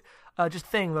complete just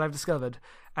thing that I've discovered.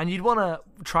 And you'd want to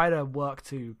try to work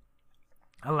to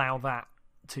allow that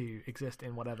to exist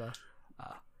in whatever.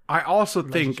 I also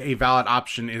think a valid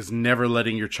option is never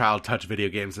letting your child touch video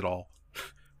games at all.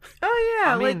 Oh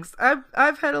yeah, I mean, like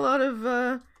I've had a lot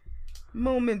of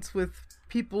moments with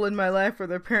people in my life where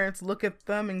their parents look at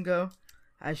them and go,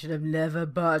 I should have never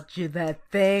bought you that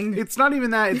thing. It's not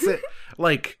even that. It's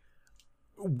like,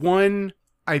 one,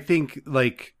 I think,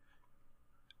 like,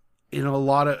 in a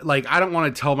lot of, like, I don't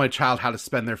want to tell my child how to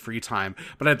spend their free time,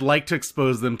 but I'd like to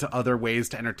expose them to other ways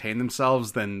to entertain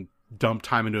themselves than dump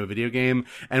time into a video game.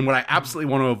 And what I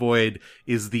absolutely want to avoid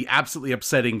is the absolutely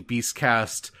upsetting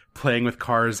Beastcast playing with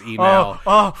cars email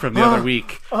from the other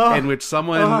week, in which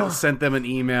someone sent them an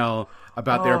email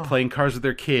about they were playing cars with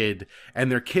their kid,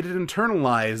 and their kid had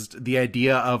internalized the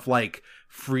idea of, like,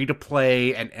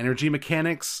 free-to-play and energy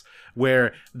mechanics,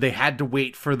 where they had to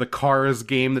wait for the Cars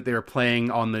game that they were playing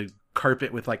on the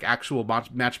carpet with, like, actual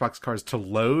Matchbox cars to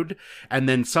load, and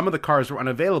then some of the cars were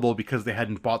unavailable because they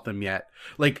hadn't bought them yet.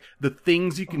 Like, the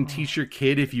things you can teach your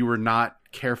kid if you were not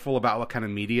careful about what kind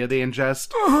of media they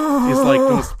ingest is, like,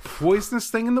 the most poisonous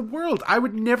thing in the world. I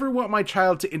would never want my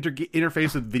child to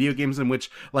interface with video games in which,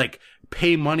 like,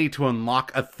 pay money to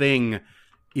unlock a thing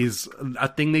is a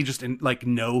thing they just, like,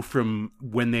 know from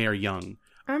when they are young.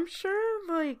 I'm sure,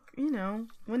 like, you know,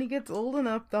 when he gets old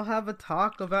enough, they'll have a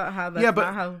talk about how that's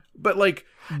not how... But, like,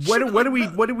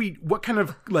 what kind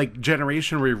of, like,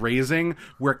 generation are we raising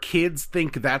where kids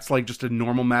think that's, like, just a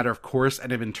normal matter of course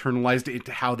and have internalized it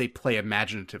into how they play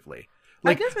imaginatively?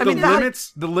 Like, the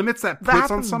limits that puts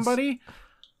on somebody?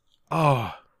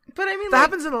 Oh... But I mean, that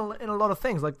happens in a lot of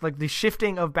things, like the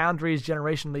shifting of boundaries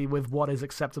generationally with what is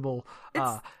acceptable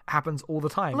happens all the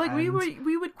time. Like, we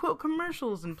would quote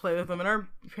commercials and play with them, and our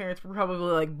parents were probably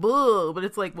like, "Boo!" But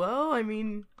it's like, well, I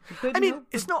mean,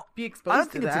 it's not. Be exposed. I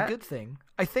don't think it's a good thing.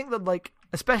 I think that, like,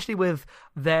 especially with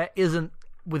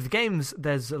games,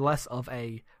 there's less of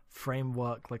a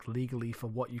framework, like, legally for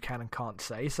what you can and can't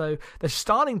say. So they're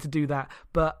starting to do that,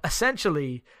 but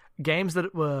essentially, games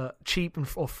that were cheap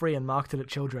or free and marketed at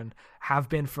children have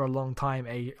been for a long time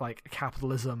a, like,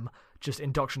 capitalism just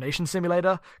indoctrination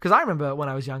simulator. Because I remember when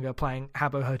I was younger playing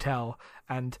Habbo Hotel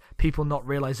and people not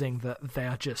realizing that they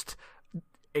are just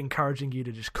encouraging you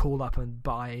to just call up and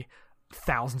buy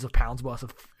thousands of pounds worth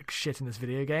of shit in this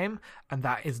video game, and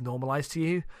that is normalized to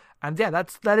you. And yeah,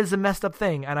 that is a messed up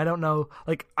thing, and I don't know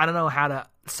how to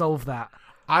solve that.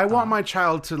 I want my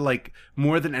child to, like,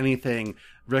 more than anything,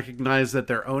 recognize that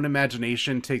their own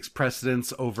imagination takes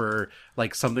precedence over,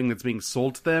 like, something that's being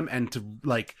sold to them, and to,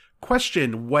 like,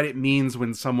 question what it means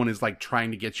when someone is, like,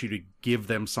 trying to get you to give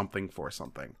them something for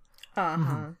something.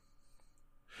 Mm-hmm.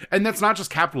 And that's not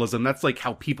just capitalism, that's, like,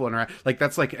 how people interact. Like,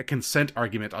 that's, like, a consent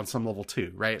argument on some level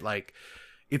too, right? Like,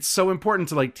 it's so important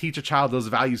to, like, teach a child those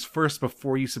values first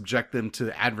before you subject them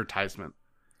to advertisement.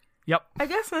 Yep. I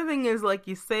guess my thing is, like,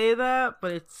 you say that,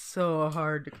 but it's so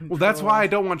hard to control. Well, that's why I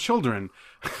don't want children.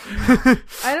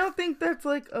 I don't think that's,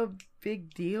 like, a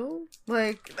big deal.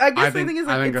 Like, I guess the thing is,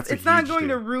 like, it's not going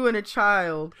to ruin a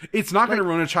child. It's not going to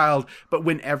ruin a child, but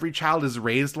when every child is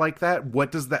raised like that,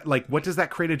 what does that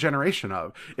create a generation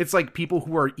of? It's like people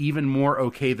who are even more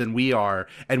okay than we are,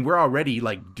 and we're already,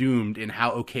 like, doomed in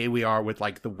how okay we are with,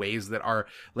 like, the ways that are,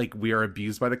 like, we are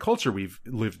abused by the culture we've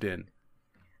lived in.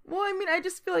 Well, I mean, I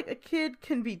just feel like a kid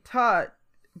can be taught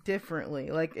differently.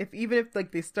 Like, even if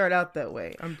like they start out that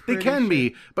way, they can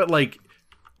be, but, like,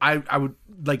 I would,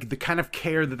 like, the kind of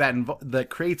care that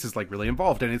creates is, like, really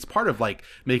involved, and it's part of, like,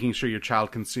 making sure your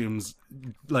child consumes,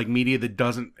 like, media that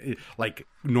doesn't, like,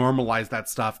 normalize that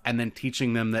stuff, and then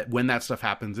teaching them that when that stuff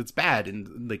happens, it's bad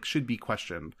and, like, should be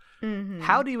questioned. Mm-hmm.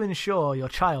 How do you ensure your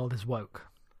child is woke?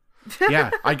 Yeah,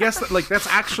 I guess that's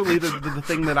actually the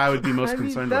thing that I would be most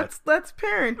concerned with. That's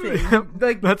parenting.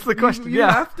 Like, that's the question. You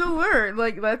have to learn.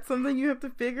 Like, that's something you have to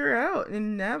figure out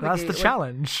and navigate. That's the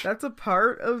challenge. That's a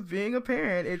part of being a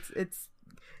parent.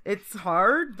 It's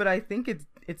hard, but I think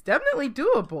it's definitely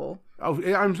doable. Oh,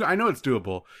 I know it's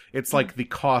doable. It's like the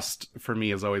cost for me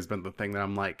has always been the thing that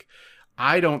I'm like,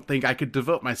 I don't think I could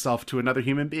devote myself to another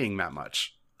human being that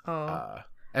much.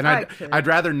 And I'd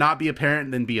rather not be a parent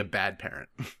than be a bad parent.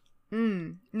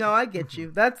 No, I get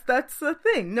you. That's the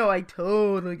thing. No, I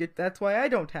totally get. That's why I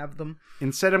don't have them.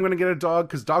 Instead, I'm going to get a dog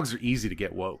because dogs are easy to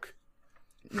get woke.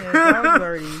 Yeah, dogs are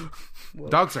already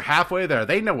woke. Dogs are halfway there.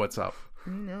 They know what's up.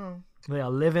 No, they are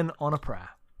living on a prayer.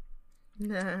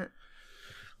 Nah.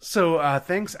 So,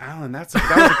 thanks, Alan. That was a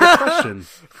good question.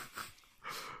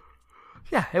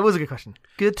 Yeah, it was a good question.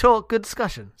 Good talk, good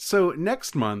discussion. So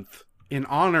next month, in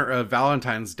honor of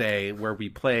Valentine's Day, where we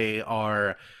play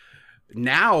our...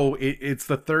 Now, it's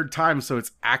the third time, so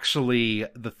it's actually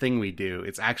the thing we do.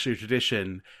 It's actually a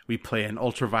tradition. We play an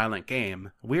ultra-violent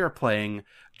game. We are playing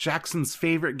Jackson's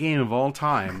favorite game of all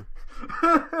time.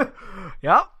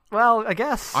 Yep. Well, I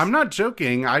guess. I'm not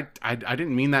joking. I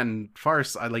didn't mean that in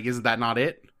farce. Is that not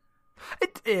it?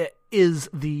 It is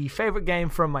the favorite game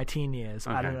from my teen years.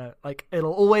 Okay. I don't know. Like,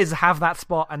 it'll always have that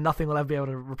spot, and nothing will ever be able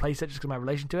to replace it just because of my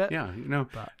relation to it. Yeah,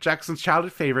 Jackson's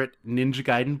childhood favorite, Ninja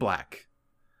Gaiden Black.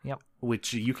 Yep.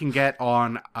 which you can get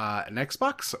on an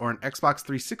Xbox or an Xbox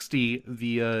 360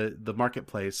 via the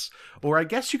marketplace, or I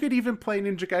guess you could even play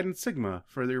Ninja Gaiden Sigma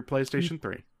for your PlayStation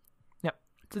 3. Yep,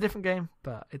 it's a different game,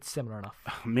 but it's similar enough.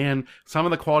 Oh, man, some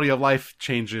of the quality of life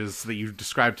changes that you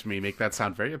described to me make that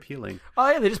sound very appealing. Oh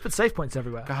yeah, they just put save points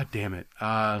everywhere. God damn it.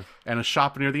 And a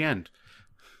shop near the end.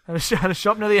 And a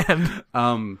shop near the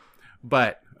end.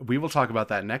 But we will talk about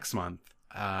that next month.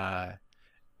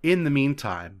 In the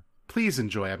meantime, please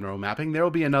enjoy Abnormal Mapping. There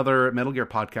will be another Metal Gear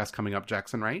podcast coming up,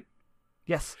 Jackson, right?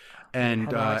 Yes.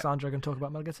 And Alexandra can talk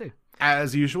about Metal Gear 2.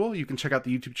 As usual, you can check out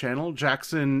the YouTube channel.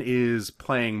 Jackson is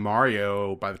playing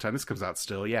Mario by the time this comes out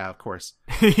still. Yeah, of course.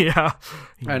 Yeah.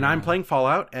 And I'm playing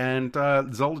Fallout, and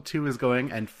Zelda 2 is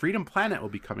going, and Freedom Planet will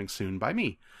be coming soon by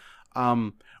me.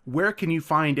 Where can you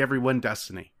find everyone,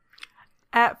 Destiny?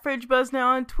 At FridgeBuzz now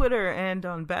on Twitter and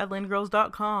on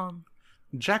badlandgirls.com.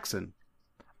 Jackson.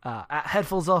 At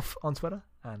Headfallsoff on Twitter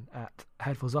and at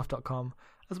headfallsoff.com,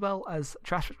 as well as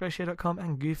trashratio.com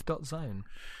and goof.zone.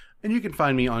 And you can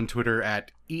find me on Twitter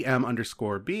at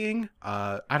EM_being.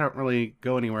 I don't really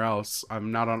go anywhere else.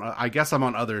 I'm not on, I guess I'm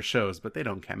on other shows, but they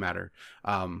don't matter.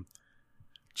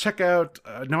 Check out,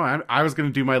 I was going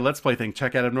to do my Let's Play thing.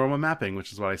 Check out Abnormal Mapping,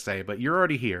 which is what I say, but you're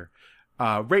already here.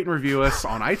 Rate and review us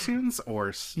on iTunes, or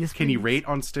yes, can you rate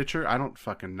on Stitcher? I don't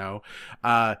fucking know.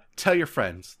 Tell your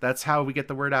friends. That's how we get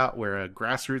the word out. We're a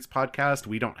grassroots podcast.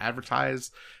 We don't advertise,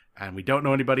 and we don't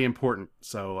know anybody important.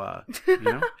 So,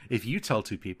 if you tell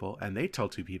 2 people, and they tell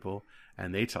 2 people,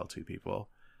 and they tell 2 people,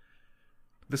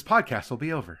 this podcast will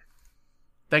be over.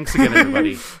 Thanks again,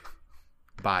 everybody.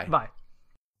 Bye. Bye.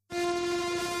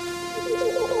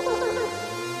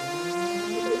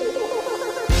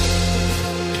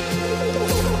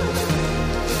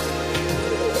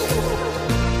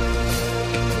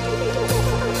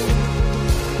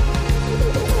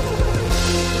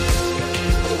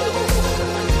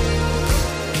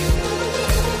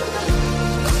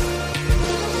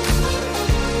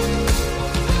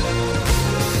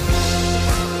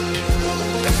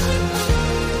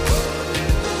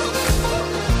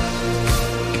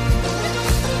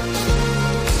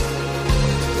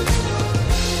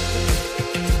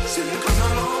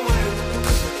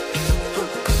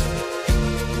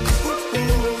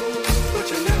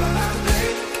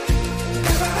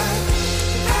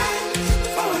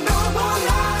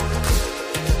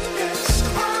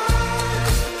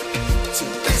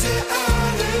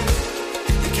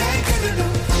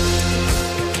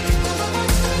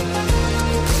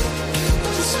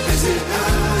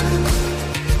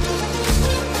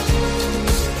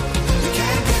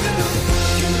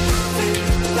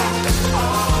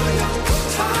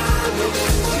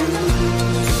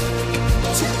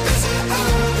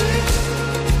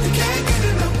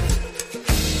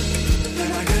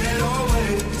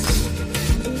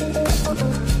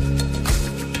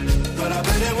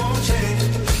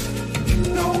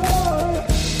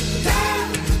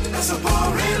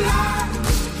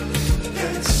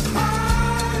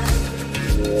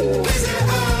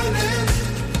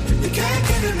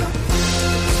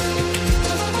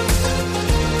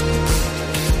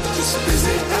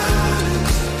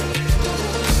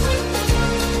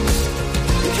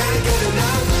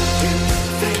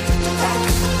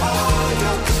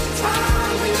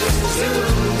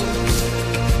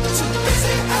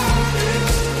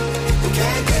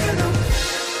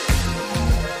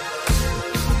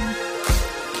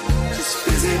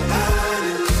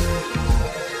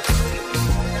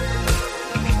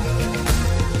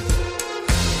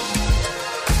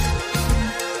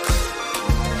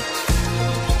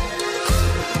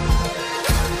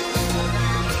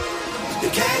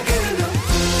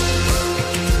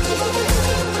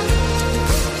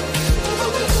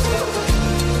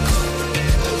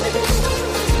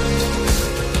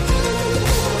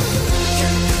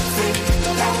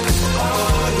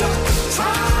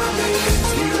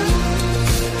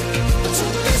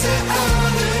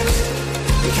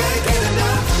 Okay.